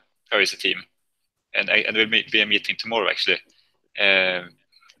Chrome privacy team, and we'll be a meeting tomorrow actually.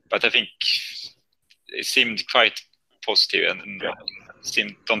 But I think it seemed quite positive and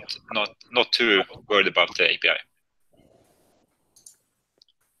seemed not too worried about the API.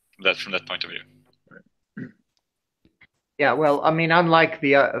 From that point of view. Yeah, well, I mean, unlike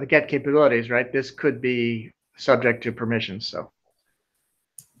the Get capabilities, right? This could be subject to permissions, so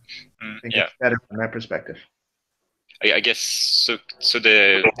I think it's better from that perspective. I guess so.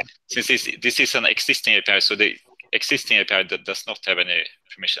 Since this is an existing API, so the existing API that does not have any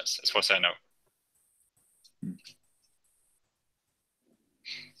permissions, as far as I know.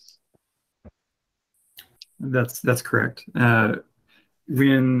 That's correct.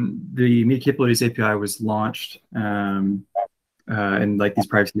 When the Media Capabilities API was launched, and like these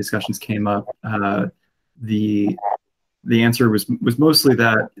privacy discussions came up, the answer was mostly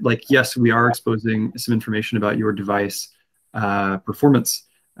that, like, yes, we are exposing some information about your device performance,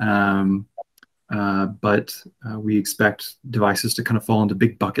 but we expect devices to kind of fall into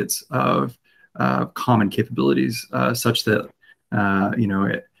big buckets of common capabilities, such that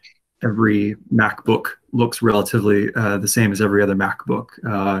every MacBook looks relatively the same as every other MacBook,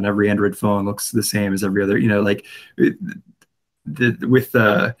 and every Android phone looks the same as every other. With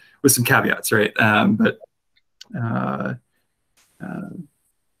some caveats, right?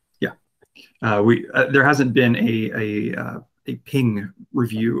 There hasn't been a ping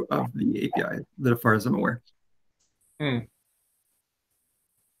review of the API, as far as I'm aware. All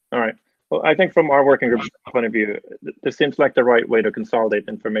right. Well, I think from our working group point of view, this seems like the right way to consolidate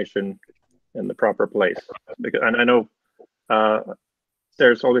information in the proper place. And I know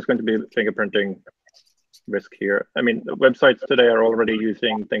there's always going to be fingerprinting risk here. I mean, websites today are already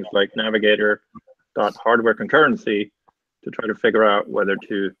using things like navigator.hardware concurrency to try to figure out whether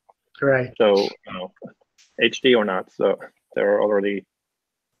to show HD or not. So there are already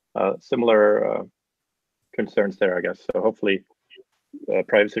similar concerns there, I guess. So hopefully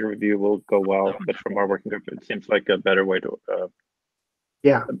privacy review will go well, but from our working group, it seems like a better way to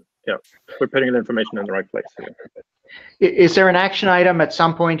we're putting the information in the right place here. Is there an action item at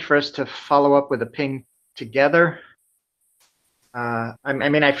some point for us to follow up with a ping together? I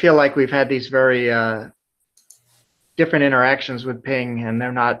mean, I feel like we've had these very different interactions with ping, and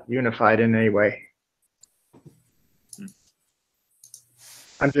they're not unified in any way.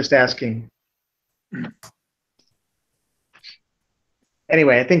 I'm just asking.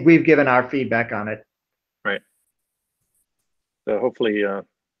 Anyway, I think we've given our feedback on it. Right. So hopefully, I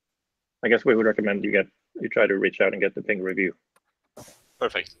guess we would recommend you try to reach out and get the ping review.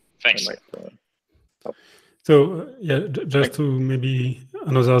 Perfect. Thanks. So yeah, just to maybe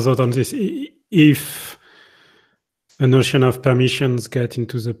another thought on this. If a notion of permissions get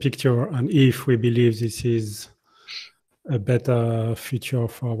into the picture, and if we believe this is a better feature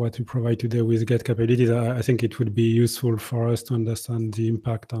for what we provide today with get capabilities, I think it would be useful for us to understand the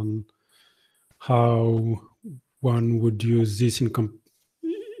impact on how one would use this in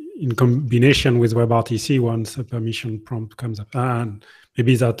combination with WebRTC once a permission prompt comes up. And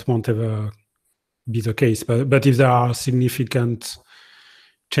maybe that won't ever be the case, but if there are significant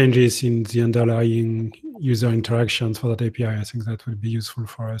changes in the underlying user interactions for that API, I think that would be useful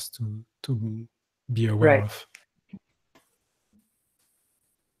for us to be aware of.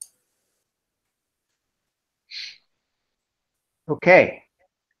 Okay.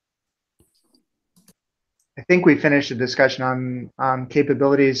 I think we finished the discussion on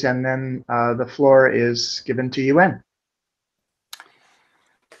capabilities, and then the floor is given to Yuen.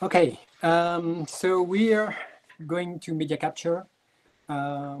 Okay, so we are going to media capture,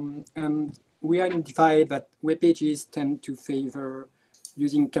 and we identified that web pages tend to favor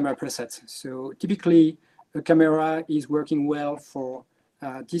using camera presets. So typically, a camera is working well for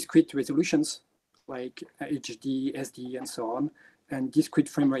discrete resolutions like HD, SD, and so on, and discrete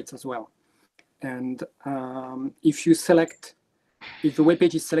frame rates as well. And if the web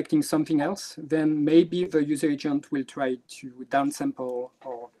page is selecting something else, then maybe the user agent will try to downsample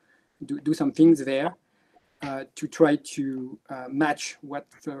or do some things there to try to match what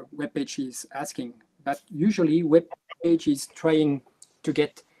the web page is asking. But usually, web page is trying to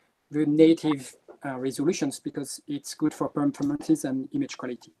get the native resolutions because it's good for performances and image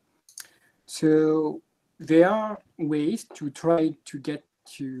quality. So there are ways to try to get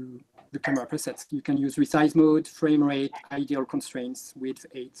to the camera presets. You can use resize mode, frame rate, ideal constraints, width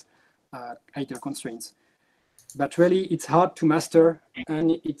 8, ideal constraints. But really, it's hard to master,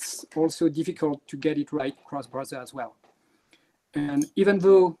 and it's also difficult to get it right cross-browser as well. And even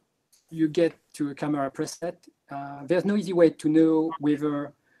though you get to a camera preset, there's no easy way to know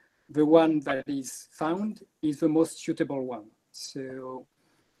whether the one that is found is the most suitable one. So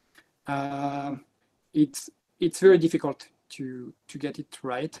it's very difficult to get it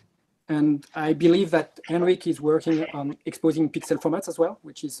right. And I believe that Henrik is working on exposing pixel formats as well,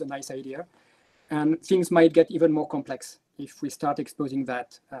 which is a nice idea. And things might get even more complex if we start exposing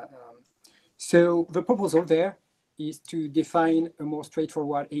that. So the proposal there is to define a more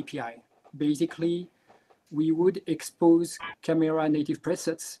straightforward API. Basically, we would expose camera native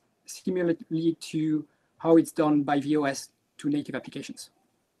presets similarly to how it's done by the OS to native applications.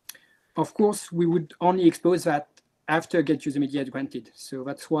 Of course, we would only expose that after get user media is granted. So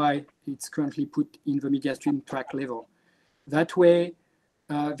that's why it's currently put in the media stream track level. That way,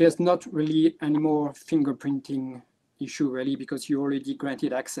 there's not really any more fingerprinting issue really, because you already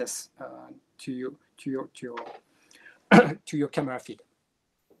granted access to your camera feed.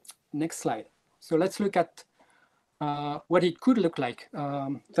 Next slide. So let's look at what it could look like.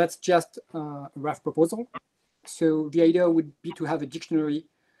 That's just a rough proposal. So the idea would be to have a dictionary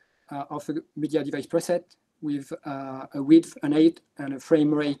of a media device preset with a width, an 8, and a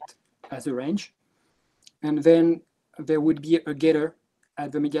frame rate as a range. And then there would be a getter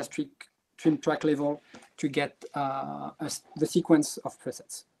at the media stream track level to get the sequence of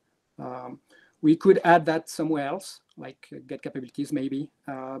presets. We could add that somewhere else, like get capabilities maybe,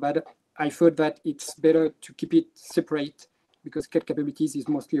 but I thought that it's better to keep it separate because get capabilities is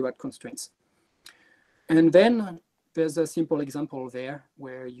mostly about constraints. And then there's a simple example there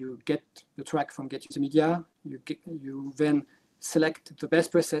where you get the track from get user media, you then select the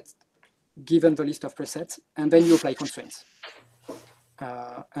best presets given the list of presets, and then you apply constraints.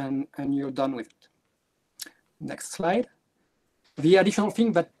 And you're done with it. Next slide. The additional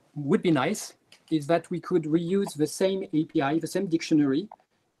thing that would be nice is that we could reuse the same API, the same dictionary,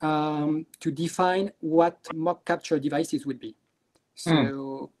 to define what mock capture devices would be.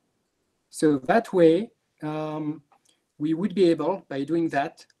 So that way, we would be able, by doing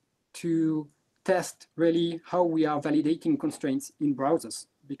that, to test really how we are validating constraints in browsers,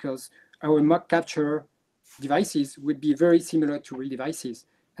 because our mock capture devices would be very similar to real devices,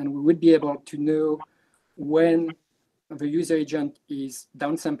 and we would be able to know when the user agent is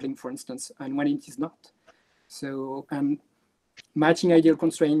downsampling, for instance, and when it is not. So matching ideal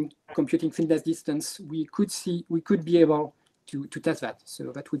constraint, computing fitness distance, we could be able to test that.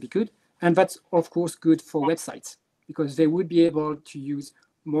 So that would be good. And that's, of course, good for websites, because they would be able to use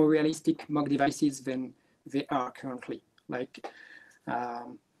more realistic mock devices than they are currently.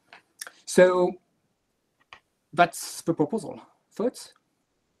 So that's the proposal. Thoughts?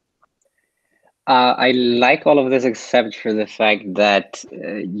 I like all of this except for the fact that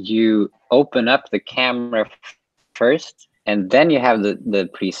you open up the camera first, and then you have the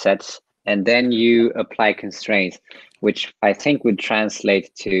presets, and then you apply constraints, which I think would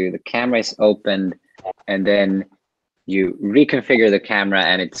translate to the camera is opened, and then you reconfigure the camera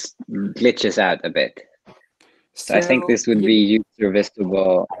and it glitches out a bit. So I think this would be user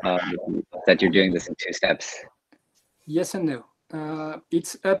visible that you're doing this in 2 steps. Yes and no.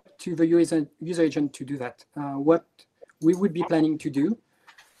 It's up to the user agent to do that. What we would be planning to do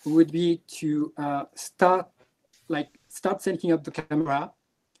would be to start setting up the camera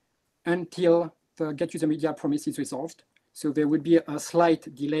until the get user media promise is resolved. So there would be a slight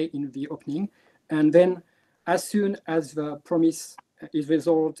delay in the opening. And then as soon as the promise is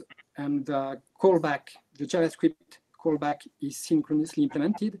resolved and the callback, the JavaScript callback is synchronously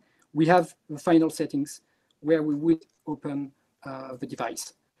implemented, we have the final settings where we would open the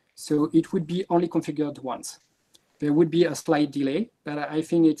device. So it would be only configured once. There would be a slight delay, but I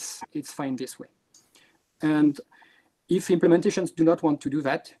think it's fine this way. And if implementations do not want to do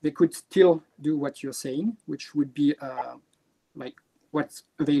that, they could still do what you're saying, which would be like what's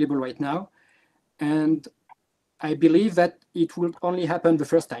available right now. And I believe that it will only happen the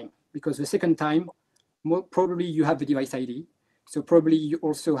first time, because the second time, probably you have the device ID. So probably you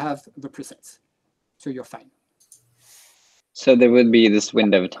also have the presets. So you're fine. So there would be this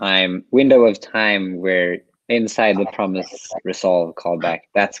window of time where inside the promise resolve callback,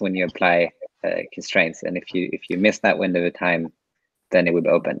 that's when you apply constraints. And if you miss that window of time, then it would be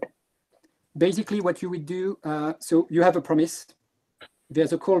opened. Basically what you would do, so you have a promise,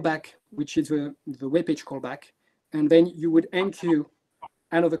 there's a callback, which is the web page callback, and then you would enqueue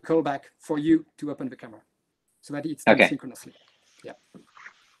another callback for you to open the camera so that it's done synchronously. Yeah.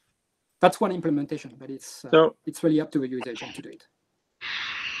 That's one implementation, but it's really up to the user agent to do it.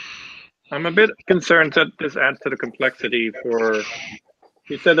 I'm a bit concerned that this adds to the complexity for,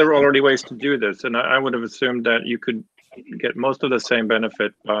 you said there were already ways to do this, and I would have assumed that you could get most of the same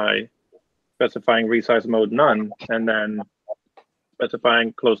benefit by specifying resize mode none, and then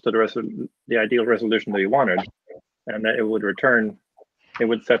specifying close to the ideal resolution that you wanted, and that it would return, it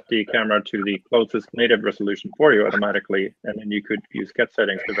would set the camera to the closest native resolution for you automatically, and then you could use get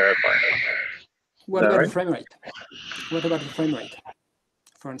settings to verify. What about the frame rate? What about the frame rate,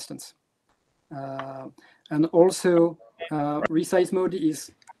 for instance? And also, resize mode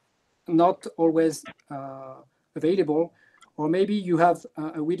is not always available, or maybe you have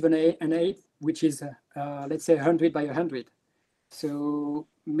a width and height which is, let's say, 100 by 100. So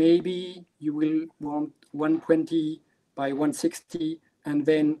maybe you will want 120 by 160, and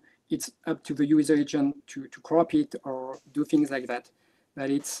then it's up to the user agent to crop it or do things like that. But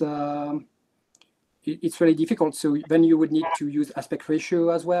it's really difficult. So then you would need to use aspect ratio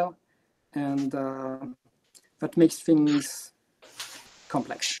as well, and that makes things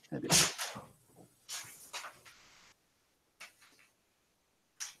complex a bit.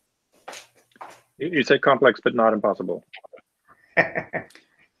 You say complex, but not impossible.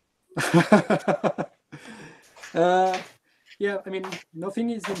 Yeah, I mean,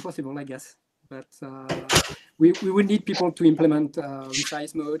 nothing is impossible, I guess. But we would need people to implement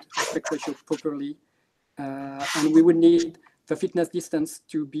resize mode, aspect ratio properly, and we would need the fitness distance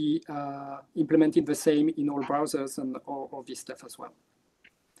to be implemented the same in all browsers and all this stuff as well.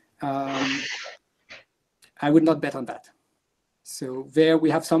 I would not bet on that. So there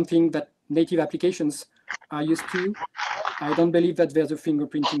we have something that native applications are used to. I don't believe that there's a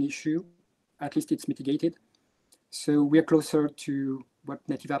fingerprinting issue. At least it's mitigated. So we're closer to what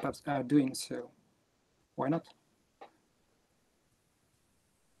native apps are doing. So why not?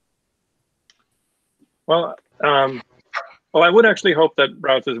 Well, I would actually hope that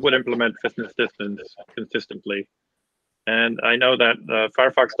browsers would implement fitness distance consistently. And I know that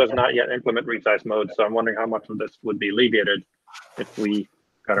Firefox does not yet implement resize mode, so I'm wondering how much of this would be alleviated if we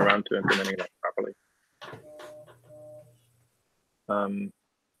got around to implementing that properly.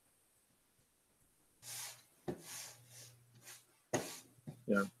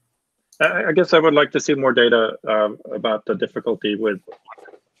 Yeah, I guess I would like to see more data about the difficulty with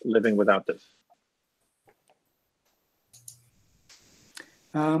living without this.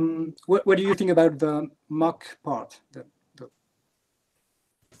 What do you think about the mock part?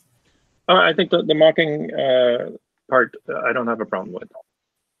 I think the mocking part, I don't have a problem with.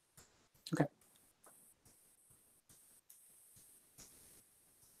 Okay.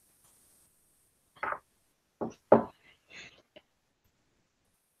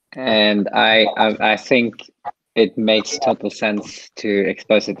 And I think it makes total sense to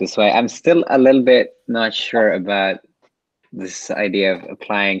expose it this way. I'm still a little bit not sure about this idea of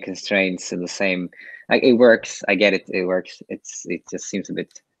applying constraints in the same, like, it works. I get it. It works. It just seems a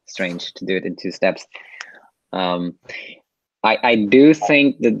bit strange to do it in 2 steps. I do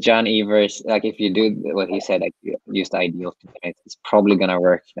think that John Evers, like, if you do what he said, like, you use the ideal constraints, it's probably gonna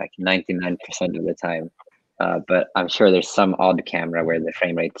work like 99% of the time. But I'm sure there's some odd camera where the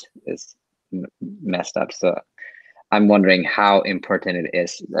frame rate is messed up. So I'm wondering how important it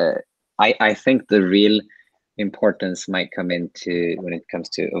is. I think the real importance might come into when it comes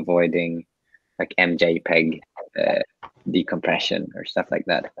to avoiding like MJPEG decompression or stuff like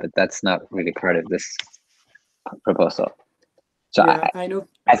that. But that's not really part of this proposal. So Yeah, I know.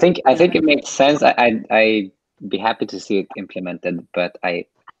 I think it makes sense. I'd be happy to see it implemented, but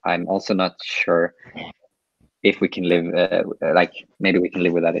I'm also not sure if we can live like maybe we can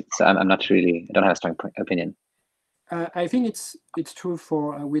live without it. So I'm not really. I don't have a strong opinion. I think it's true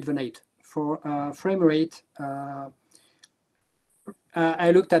for with the 8. For frame rate,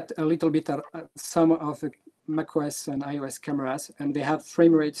 I looked at a little bit at some of the macOS and iOS cameras, and they have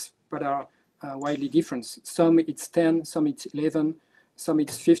frame rates that are widely different. Some it's 10, some it's 11, some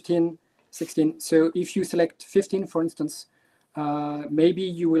it's 15, 16. So if you select 15, for instance, maybe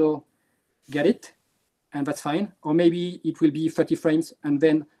you will get it, and that's fine. Or maybe it will be 30 frames, and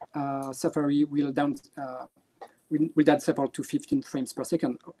then Safari will down support to 15 frames per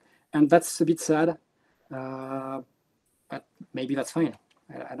second. And that's a bit sad, but maybe that's fine.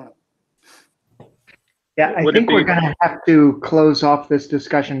 I don't know. Yeah, I think we're going to have to close off this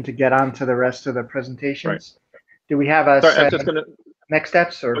discussion to get on to the rest of the presentations. Right. Do we have a next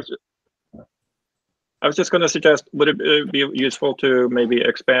steps? Or? I was just going to suggest, would it be useful to maybe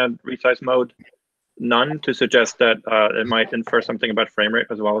expand resize mode none to suggest that it might infer something about frame rate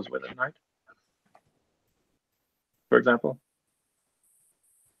as well as within height, for example?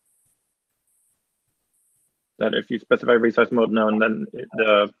 That if you specify resize mode none, then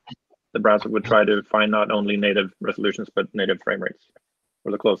the browser would try to find not only native resolutions, but native frame rates,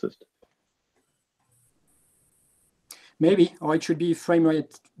 or the closest. Maybe, or it should be frame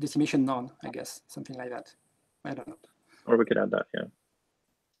rate decimation none, I guess, something like that. I don't know. Or we could add that, yeah.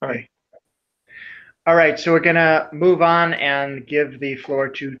 All right. All right, so we're gonna move on and give the floor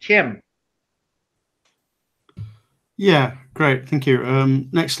to Tim. Yeah, great, thank you.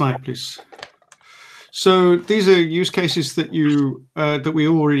 Next slide, please. So these are use cases that that we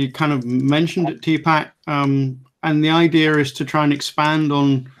already kind of mentioned at TPAC, and the idea is to try and expand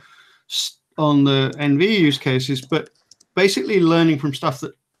on the NV use cases, but basically learning from stuff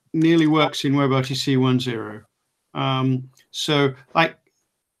that nearly works in WebRTC 1.0. So like,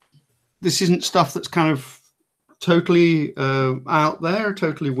 this isn't stuff that's kind of totally out there,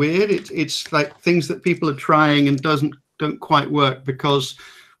 totally weird. It's like things that people are trying and don't quite work because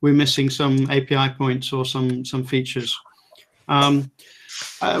we're missing some API points or some features. When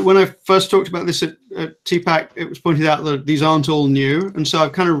I first talked about this at TPAC, it was pointed out that these aren't all new, and so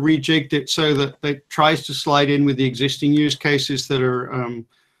I've kind of rejigged it so that it tries to slide in with the existing use cases that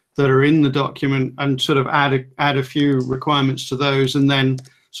are in the document and sort of add a few requirements to those, and then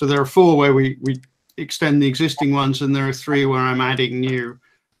so there are 4 where we extend the existing ones, and there are 3 where I'm adding new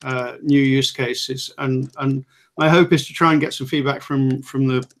use cases, and my hope is to try and get some feedback from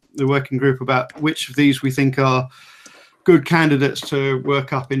the working group about which of these we think are good candidates to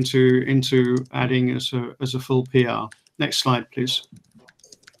work up into adding as a full PR. Next slide, please.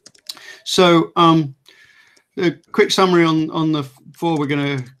 So a quick summary on the 4 we're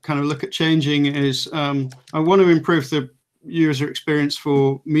going to kind of look at changing is I want to improve the user experience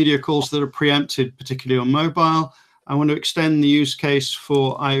for media calls that are preempted, particularly on mobile. I want to extend the use case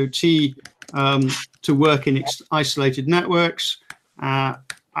for IoT to work in isolated networks. I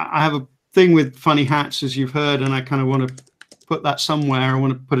have a thing with funny hats, as you've heard, and I kind of want to put that somewhere. I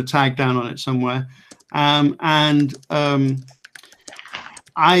want to put a tag down on it somewhere.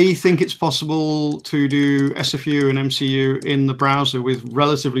 I think it's possible to do SFU and MCU in the browser with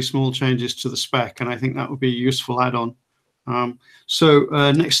relatively small changes to the spec, and I think that would be a useful add-on.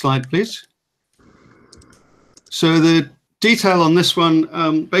 Next slide, please. So the detail on this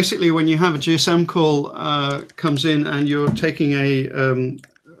one, basically when you have a GSM call comes in and you're taking a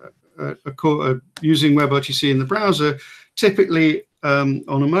call using WebRTC in the browser, typically on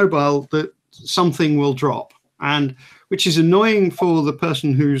a mobile, that something will drop, and which is annoying for the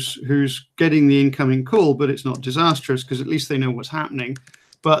person who's getting the incoming call, but it's not disastrous because at least they know what's happening.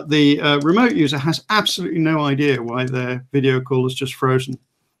 But the remote user has absolutely no idea why their video call is just frozen.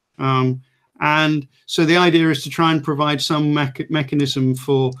 And so the idea is to try and provide some mechanism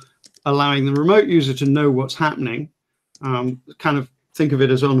for allowing the remote user to know what's happening. Kind of think of it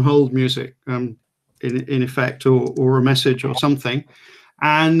as on hold music. in effect, or a message or something.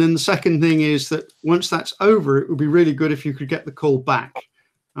 And then the second thing is that once that's over, it would be really good if you could get the call back.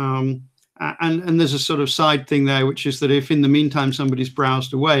 And there's a sort of side thing there, which is that if in the meantime somebody's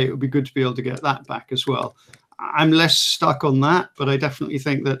browsed away, it would be good to be able to get that back as well. I'm less stuck on that, but I definitely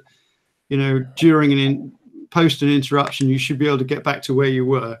think that, you know, during post an interruption, you should be able to get back to where you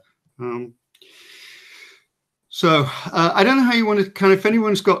were. So I don't know how you want to kind of, if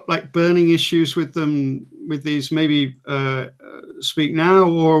anyone's got like burning issues with them, with these, maybe speak now,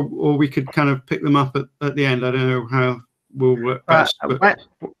 or we could kind of pick them up at the end. I don't know how we'll work best.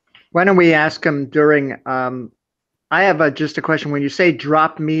 Why don't we ask them during, I have just a question. When you say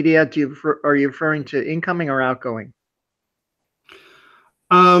drop media, are you referring to incoming or outgoing?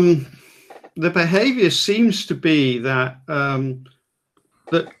 The behavior seems to be that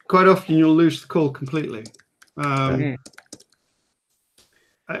that quite often you'll lose the call completely.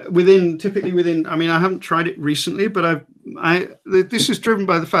 Typically within, I mean, I haven't tried it recently, but this is driven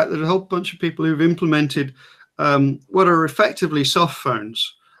by the fact that a whole bunch of people who've implemented what are effectively soft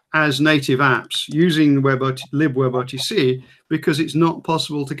phones as native apps using libWebRTC, because it's not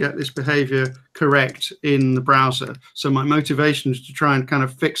possible to get this behavior correct in the browser. So my motivation is to try and kind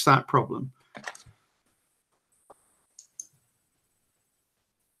of fix that problem.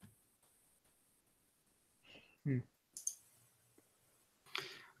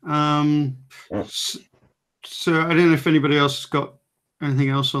 So I don't know if anybody else has got anything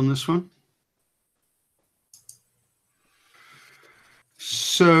else on this one.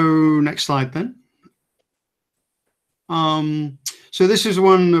 So next slide then. So this is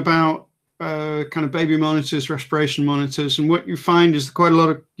one about kind of baby monitors, respiration monitors, and what you find is quite a lot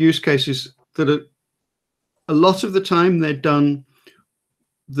of use cases that are, a lot of the time they're done,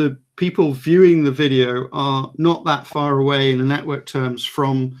 the people viewing the video are not that far away in the network terms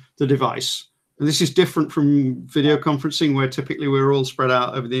from the device. And this is different from video conferencing, where typically we're all spread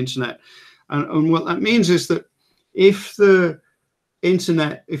out over the internet. And what that means is that if the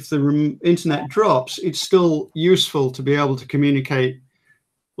internet drops, it's still useful to be able to communicate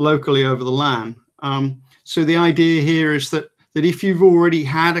locally over the LAN. So the idea here is that if you've already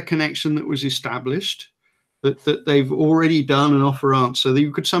had a connection that was established, that they've already done an offer answer, that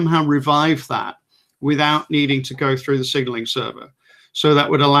you could somehow revive that without needing to go through the signaling server. So that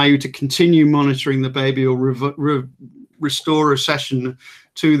would allow you to continue monitoring the baby, or restore a session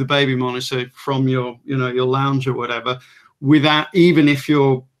to the baby monitor from your lounge or whatever, without, even if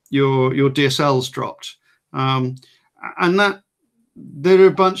your DSL's dropped. And that there are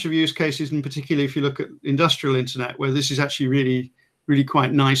a bunch of use cases, and particularly if you look at industrial internet, where this is actually really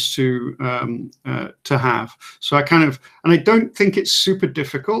quite nice to have. So I kind of, and I don't think it's super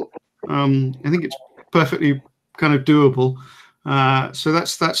difficult. I think it's perfectly kind of doable. So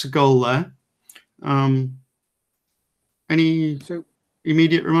that's a goal there. Any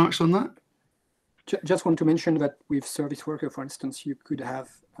immediate remarks on that? Just want to mention that with Service Worker, for instance, you could have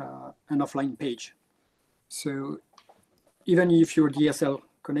an offline page. So even if your DSL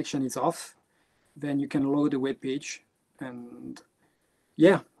connection is off, then you can load a web page, and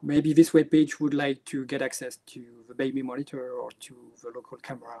yeah, maybe this web page would like to get access to the baby monitor or to the local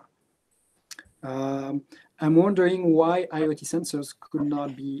camera. I'm wondering why IoT sensors could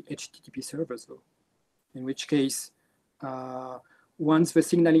not be HTTP servers, though. In which case, once the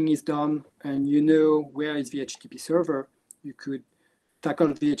signaling is done and you know where is the HTTP server, you could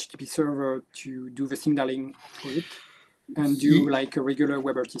tackle the HTTP server to do the signaling for it and do like a regular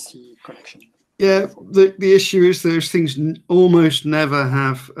WebRTC connection. Yeah, the issue is those things almost never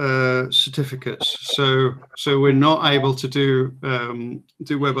have certificates, so we're not able to do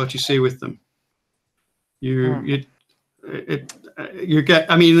WebRTC with them. You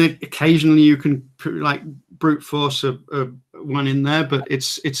get, I mean, occasionally you can like brute force a one in there, but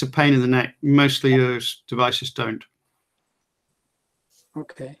it's a pain in the neck. Mostly those devices don't.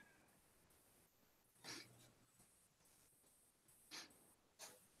 Okay.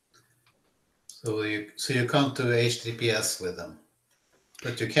 So you can't do HTTPS with them,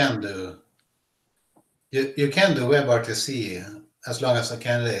 but you can do WebRTC as long as the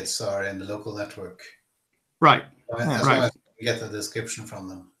candidates are in the local network. Right. As long as you get the description from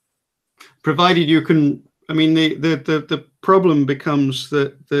them. Provided you can, I mean, the problem becomes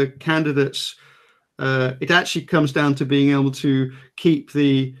that the candidates, it actually comes down to being able to keep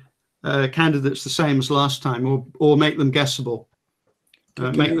the candidates the same as last time, or make them guessable,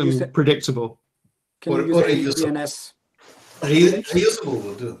 make them predictable. Can you use NDNS? Reusable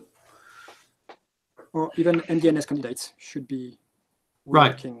will do. Or even NDNS candidates should be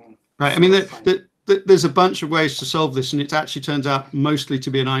working. Right. I mean, there's a bunch of ways to solve this, and it actually turns out mostly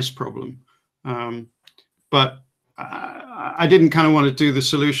to be a nice problem. But I didn't kind of want to do the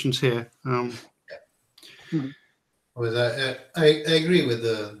solutions here. I agree with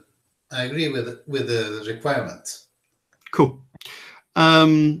the requirement. Cool.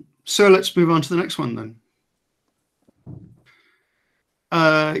 So let's move on to the next one then.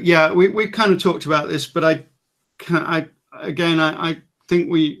 Yeah, we kind of talked about this, but I think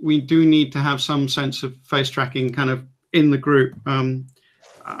we do need to have some sense of face tracking kind of in the group. I'm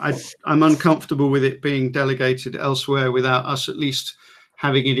uncomfortable with it being delegated elsewhere without us at least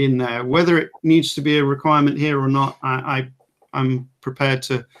having it in there. Whether it needs to be a requirement here or not, I'm prepared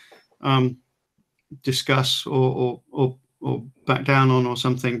to discuss or back down on or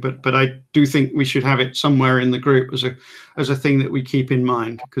something. But I do think we should have it somewhere in the group as a thing that we keep in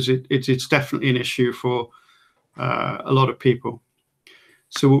mind, because it's definitely an issue for a lot of people.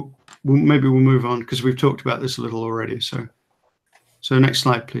 So maybe we'll move on, because we've talked about this a little already. So next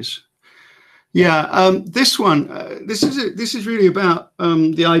slide, please. Yeah, this one, this is really about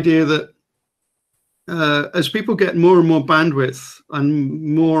the idea that as people get more and more bandwidth and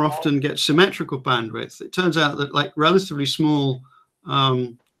more often get symmetrical bandwidth, it turns out that like relatively small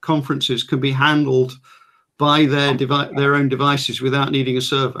conferences can be handled by their own devices without needing a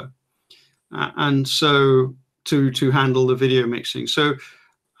server, and so to handle the video mixing. So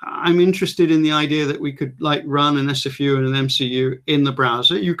I'm interested in the idea that we could like run an SFU and an MCU in the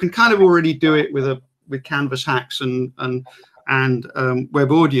browser. You can kind of already do it with Canvas hacks and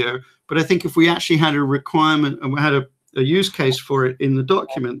web audio, but I think if we actually had a requirement and we had a use case for it in the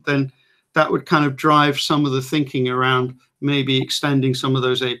document, then that would kind of drive some of the thinking around maybe extending some of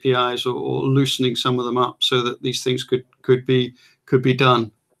those APIs or loosening some of them up so that these things could be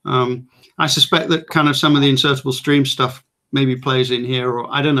done. I suspect that kind of some of the insertable stream stuff maybe plays in here,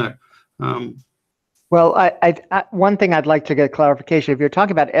 or I don't know. Well, one thing I'd like to get clarification. If you're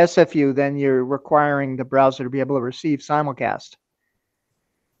talking about SFU, then you're requiring the browser to be able to receive simulcast,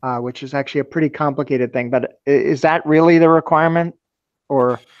 which is actually a pretty complicated thing. But is that really the requirement,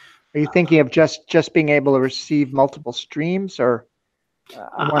 or are you thinking of just being able to receive multiple streams? Or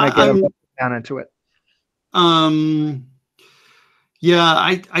I want to get a little down into it. Yeah,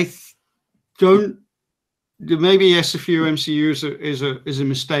 I don't. Maybe SFU MCU is a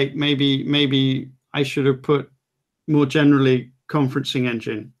mistake. Maybe I should have put more generally conferencing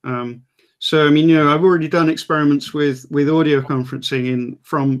engine. So I mean, I've already done experiments with audio conferencing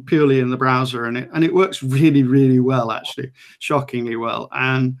from purely in the browser, and it works really, really well, actually, shockingly well.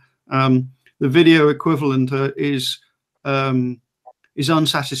 And the video equivalent is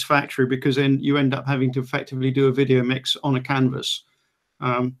unsatisfactory, because then you end up having to effectively do a video mix on a canvas,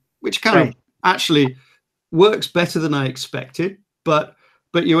 which kind of actually works better than I expected, but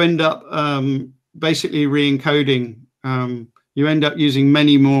you end up basically re-encoding. You end up using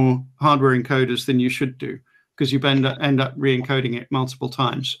many more hardware encoders than you should do, because you end up re-encoding it multiple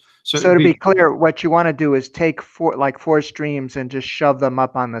times. So to be clear, what you want to do is take four streams and just shove them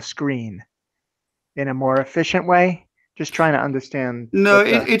up on the screen in a more efficient way. Just trying to understand. No,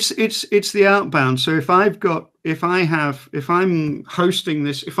 it's the outbound. So if I were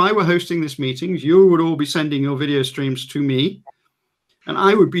hosting this meeting, you would all be sending your video streams to me, and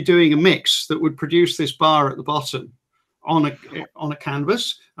I would be doing a mix that would produce this bar at the bottom on a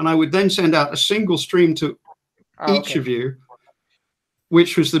canvas, and I would then send out a single stream to each of you,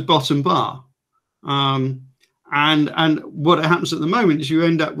 which was the bottom bar. And what happens at the moment is you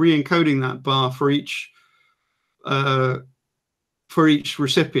end up re-encoding that bar for each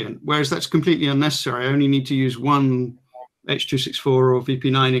recipient, whereas that's completely unnecessary. I only need to use one H.264 or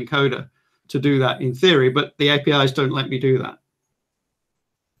VP9 encoder to do that in theory, but the APIs don't let me do that.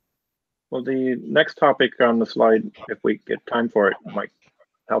 Well, the next topic on the slide, if we get time for it, might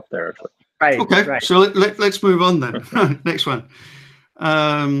help there, actually. Right. Okay, right. So let's move on then. Next one.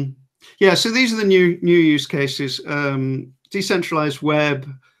 Yeah, so these are the new use cases. Decentralized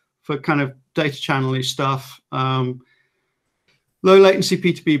web for kind of data channel-y stuff. Low latency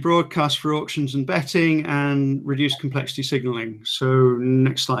P2P broadcast for auctions and betting, and reduced complexity signaling. So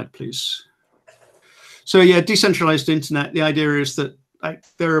next slide, please. So yeah, decentralized internet. The idea is that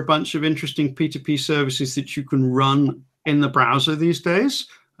there are a bunch of interesting P2P services that you can run in the browser these days.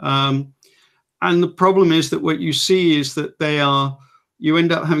 And the problem is that what you see is that you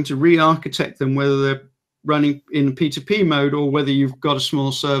end up having to re-architect them, whether they're running in P2P mode or whether you've got a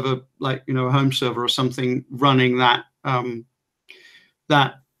small server, like a home server or something, running that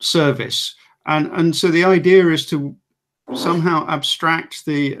service. And so the idea is to somehow abstract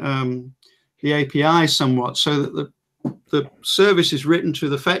the API somewhat, so that the service is written to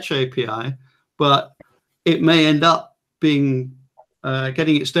the fetch API, but it may end up being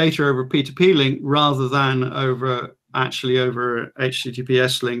getting its data over a P2P link rather than actually over a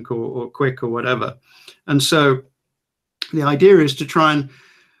HTTPS link or QUIC or whatever. And so the idea is to try and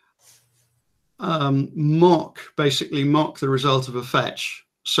basically mock the result of a fetch,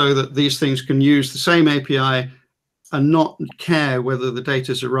 so that these things can use the same API and not care whether the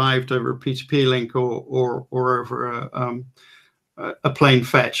data's arrived over a P2P link or over a plain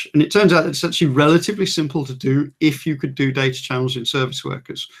fetch. And it turns out it's actually relatively simple to do if you could do data channels in service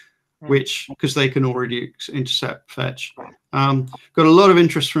workers, because they can already intercept fetch. Got a lot of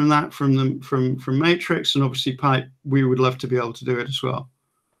interest from that from Matrix, and obviously Pipe. We would love to be able to do it as well.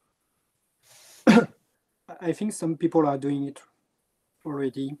 I think some people are doing it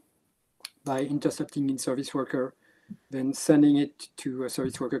already by intercepting in service worker, then sending it to a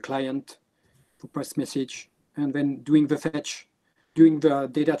service worker client to post message, and then doing the fetch, doing the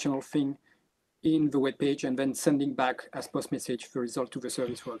data channel thing in the web page, and then sending back as post message the result to the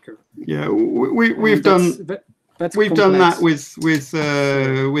service worker. Yeah, we've done that with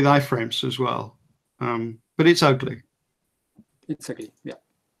iframes as well, but it's ugly. It's ugly, yeah.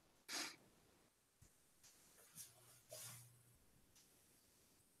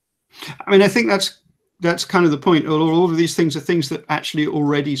 I mean, I think that's kind of the point. All of these things are things that actually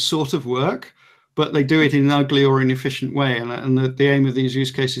already sort of work, but they do it in an ugly or inefficient way. And the aim of these use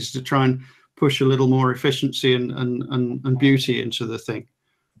cases is to try and push a little more efficiency and beauty into the thing.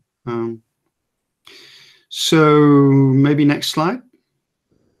 So maybe next slide.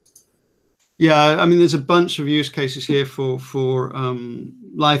 Yeah, I mean, there's a bunch of use cases here for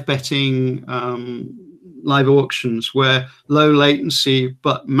live betting, live auctions, where low latency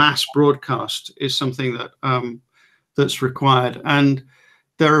but mass broadcast is something that that's required. And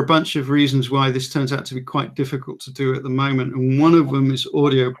there are a bunch of reasons why this turns out to be quite difficult to do at the moment. And one of them is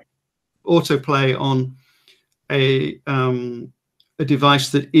autoplay on a device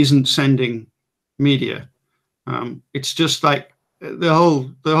that isn't sending media. It's just like the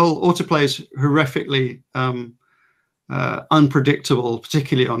whole autoplay is horrifically unpredictable,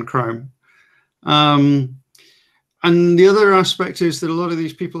 particularly on Chrome. And the other aspect is that a lot of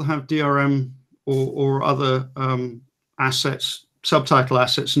these people have DRM or other assets, subtitle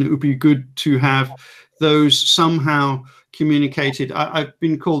assets, and it would be good to have those somehow communicated. I've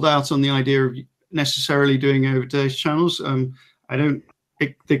been called out on the idea of necessarily doing over data channels.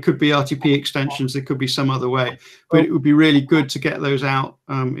 There could be RTP extensions, there could be some other way, but it would be really good to get those out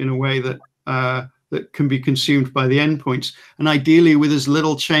in a way that that can be consumed by the endpoints, and ideally with as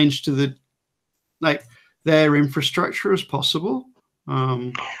little change to their infrastructure as possible.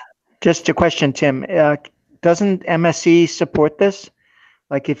 Just a question, Tim. Doesn't MSE support this?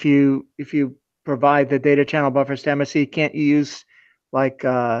 Like if you provide the data channel buffers to MSE, can't you use like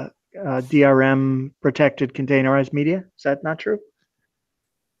DRM protected containerized media? Is that not true?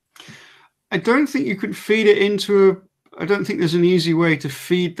 I don't think you could feed it into I don't think there's an easy way to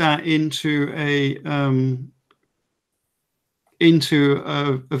feed that into a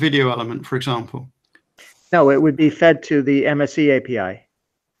video element, for example. No, it would be fed to the MSE API.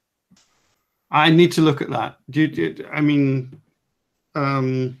 I need to look at that.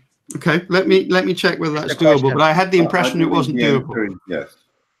 Okay, let me check whether that's doable. But I had the impression it wasn't doable. Yes.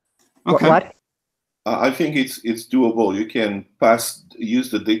 Okay. What? I think it's doable. You can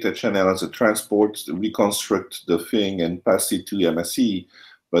use the data channel as a transport, reconstruct the thing, and pass it to MSE.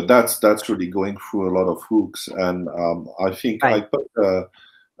 But that's really going through a lot of hooks. And I think I put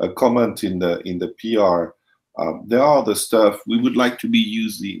a comment in the PR. There are the stuff we would like to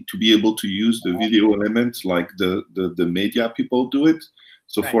be able to use the video elements like the media people do it.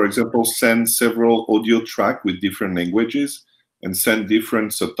 So, for example, send several audio tracks with different languages and send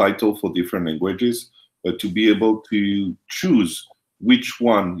different subtitles for different languages, to be able to choose which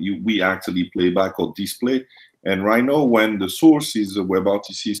one we actually play back or display. And right now, when the source is a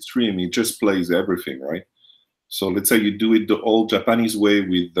WebRTC stream, it just plays everything, right? So let's say you do it the old Japanese way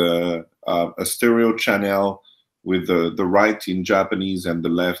with a stereo channel with the right in Japanese and the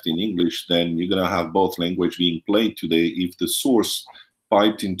left in English, then you're going to have both language being played today if the source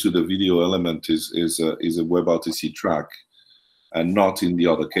piped into the video element is a WebRTC track and not in the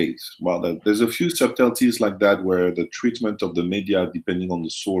other case. Well, there's a few subtleties like that where the treatment of the media, depending on the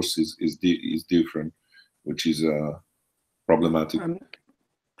source, is different, which is problematic.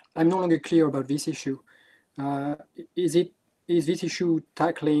 I'm no longer clear about this issue. Is this issue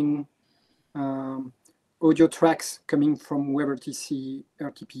tackling audio tracks coming from WebRTC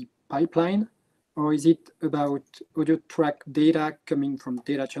RTP pipeline, or is it about audio track data coming from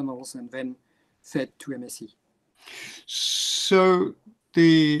data channels and then fed to MSE? So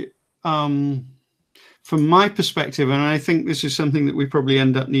the from my perspective, and I think this is something that we probably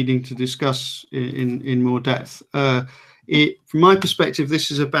end up needing to discuss in more depth. From my perspective,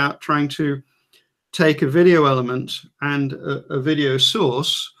 this is about trying to take a video element and a video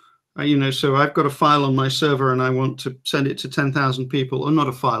source. So I've got a file on my server and I want to send it to 10,000 people, or not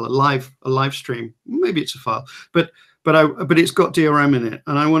a file, a live stream. Maybe it's a file, but it's got DRM in it,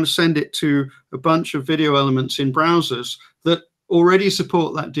 and I want to send it to a bunch of video elements in browsers that already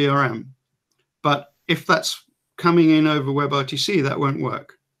support that DRM. But if that's coming in over WebRTC, that won't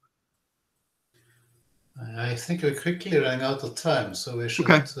work. I think we're quickly running out of time, so we should.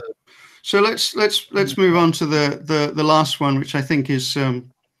 Okay. So let's move on to the last one, which I think is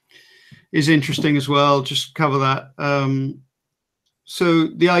interesting as well. Just cover that. So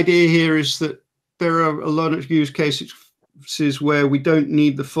the idea here is that there are a lot of use cases where we don't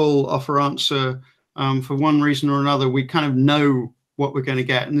need the full offer answer for one reason or another. We kind of know what we're going to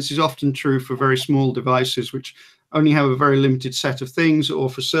get, and this is often true for very small devices which only have a very limited set of things, or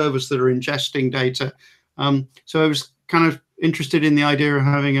for servers that are ingesting data. So I was kind of interested in the idea of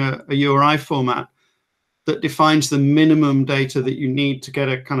having a URI format that defines the minimum data that you need to get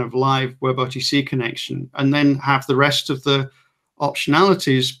a kind of live WebRTC connection, and then have the rest of the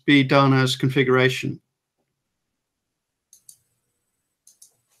optionalities be done as configuration.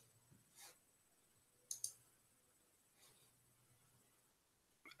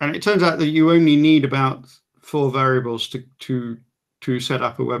 And it turns out that you only need about 4 variables to set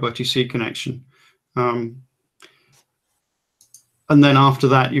up a WebRTC connection. And then after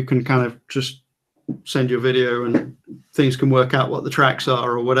that, you can kind of just send your video and things can work out what the tracks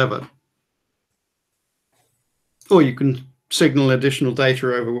are or whatever. Or you can signal additional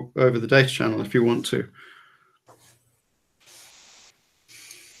data over the data channel if you want to.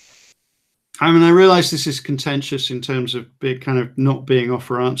 I mean, I realize this is contentious in terms of kind of not being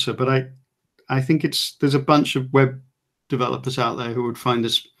offer answer, but I think there's a bunch of web developers out there who would find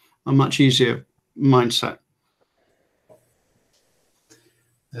this a much easier mindset.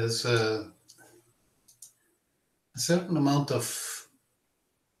 There's a certain amount of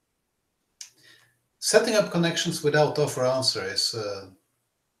setting up connections without offer answer is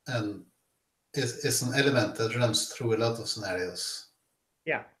an element that runs through a lot of scenarios.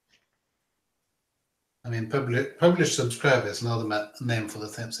 Yeah. I mean, publish subscribe is another name for the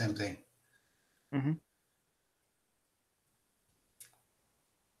same thing. Mm-hmm.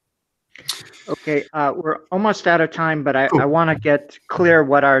 Okay, we're almost out of time, but I want to get clear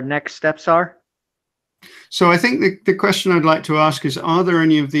what our next steps are. So I think the question I'd like to ask is, are there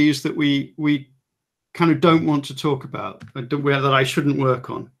any of these that we kind of don't want to talk about, that I shouldn't work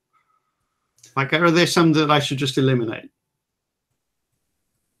on? Like, are there some that I should just eliminate?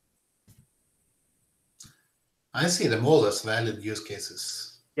 I see them all as valid use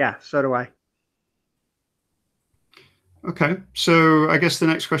cases. Yeah, so do I. Okay, so I guess the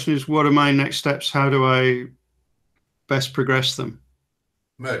next question is, what are my next steps? How do I best progress them?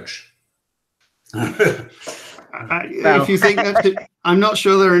 Merge. If you think that's it, I'm not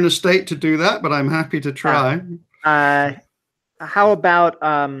sure they're in a state to do that, but I'm happy to try. How about,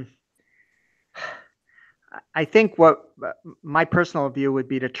 I think what my personal view would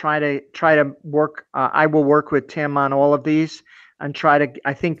be to try to work, I will work with Tim on all of these and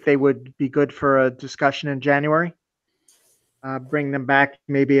I think they would be good for a discussion in January. Bring them back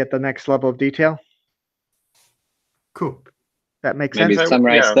maybe at the next level of detail. Cool. That makes maybe sense.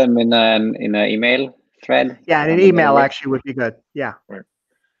 summarize them in an email thread. Yeah, an email actually would be good. Yeah. Right.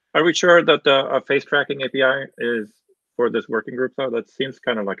 Are we sure that a face tracking API is for this working group though? That seems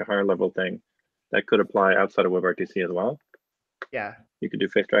kind of like a higher level thing that could apply outside of WebRTC as well. Yeah. You could do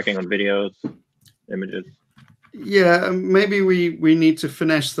face tracking on videos, images. Yeah, maybe we need to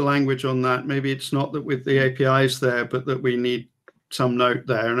finesse the language on that. Maybe it's not that with the APIs there, but that we need some note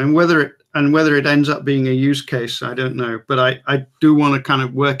there. And whether it ends up being a use case, I don't know. But I do want to kind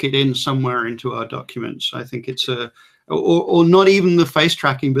of work it in somewhere into our documents. I think it's or not even the face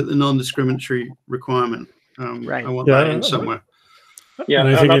tracking, but the non-discriminatory requirement. Right. I want that in somewhere. Yeah,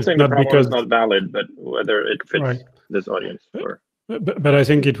 I I'm think not it's saying not the problem because is not valid, but whether it fits this audience or. But I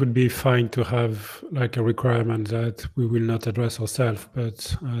think it would be fine to have like a requirement that we will not address ourselves,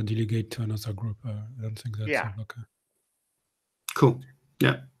 but delegate to another group. I don't think that's a blocker. Cool.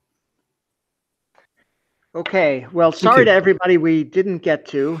 Yeah. Okay. Well, sorry to everybody we didn't get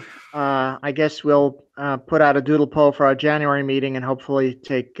to. I guess we'll put out a doodle poll for our January meeting and hopefully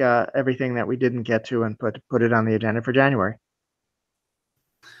take everything that we didn't get to and put it on the agenda for January.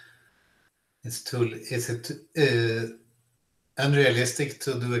 Is it unrealistic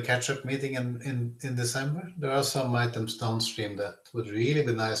to do a catch-up meeting in December? There are some items downstream that would really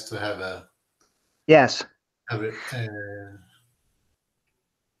be nice to have a Yes. Every,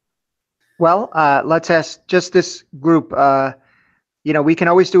 Well, let's ask just this group. You know, we can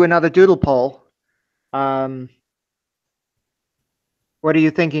always do another doodle poll. What are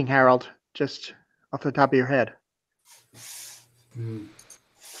you thinking, Harold? Just off the top of your head. 2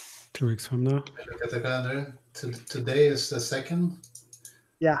 weeks from now. Look at the calendar. Today is the 2nd.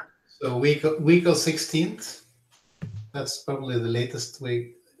 Yeah. So week of 16th. That's probably the latest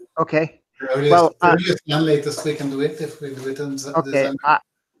week. Okay. Earliest and latest we can do it if we do it in Okay. December.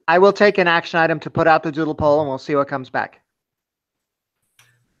 I will take an action item to put out the doodle poll, and we'll see what comes back.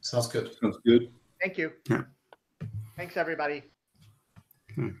 Sounds good. Sounds good. Thank you. Yeah. Thanks, everybody.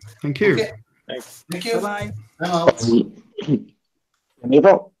 Thank you. Okay. Thanks. Thank you. Bye-bye. I'm out.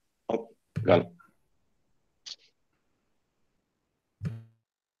 Nero. Oh, got it.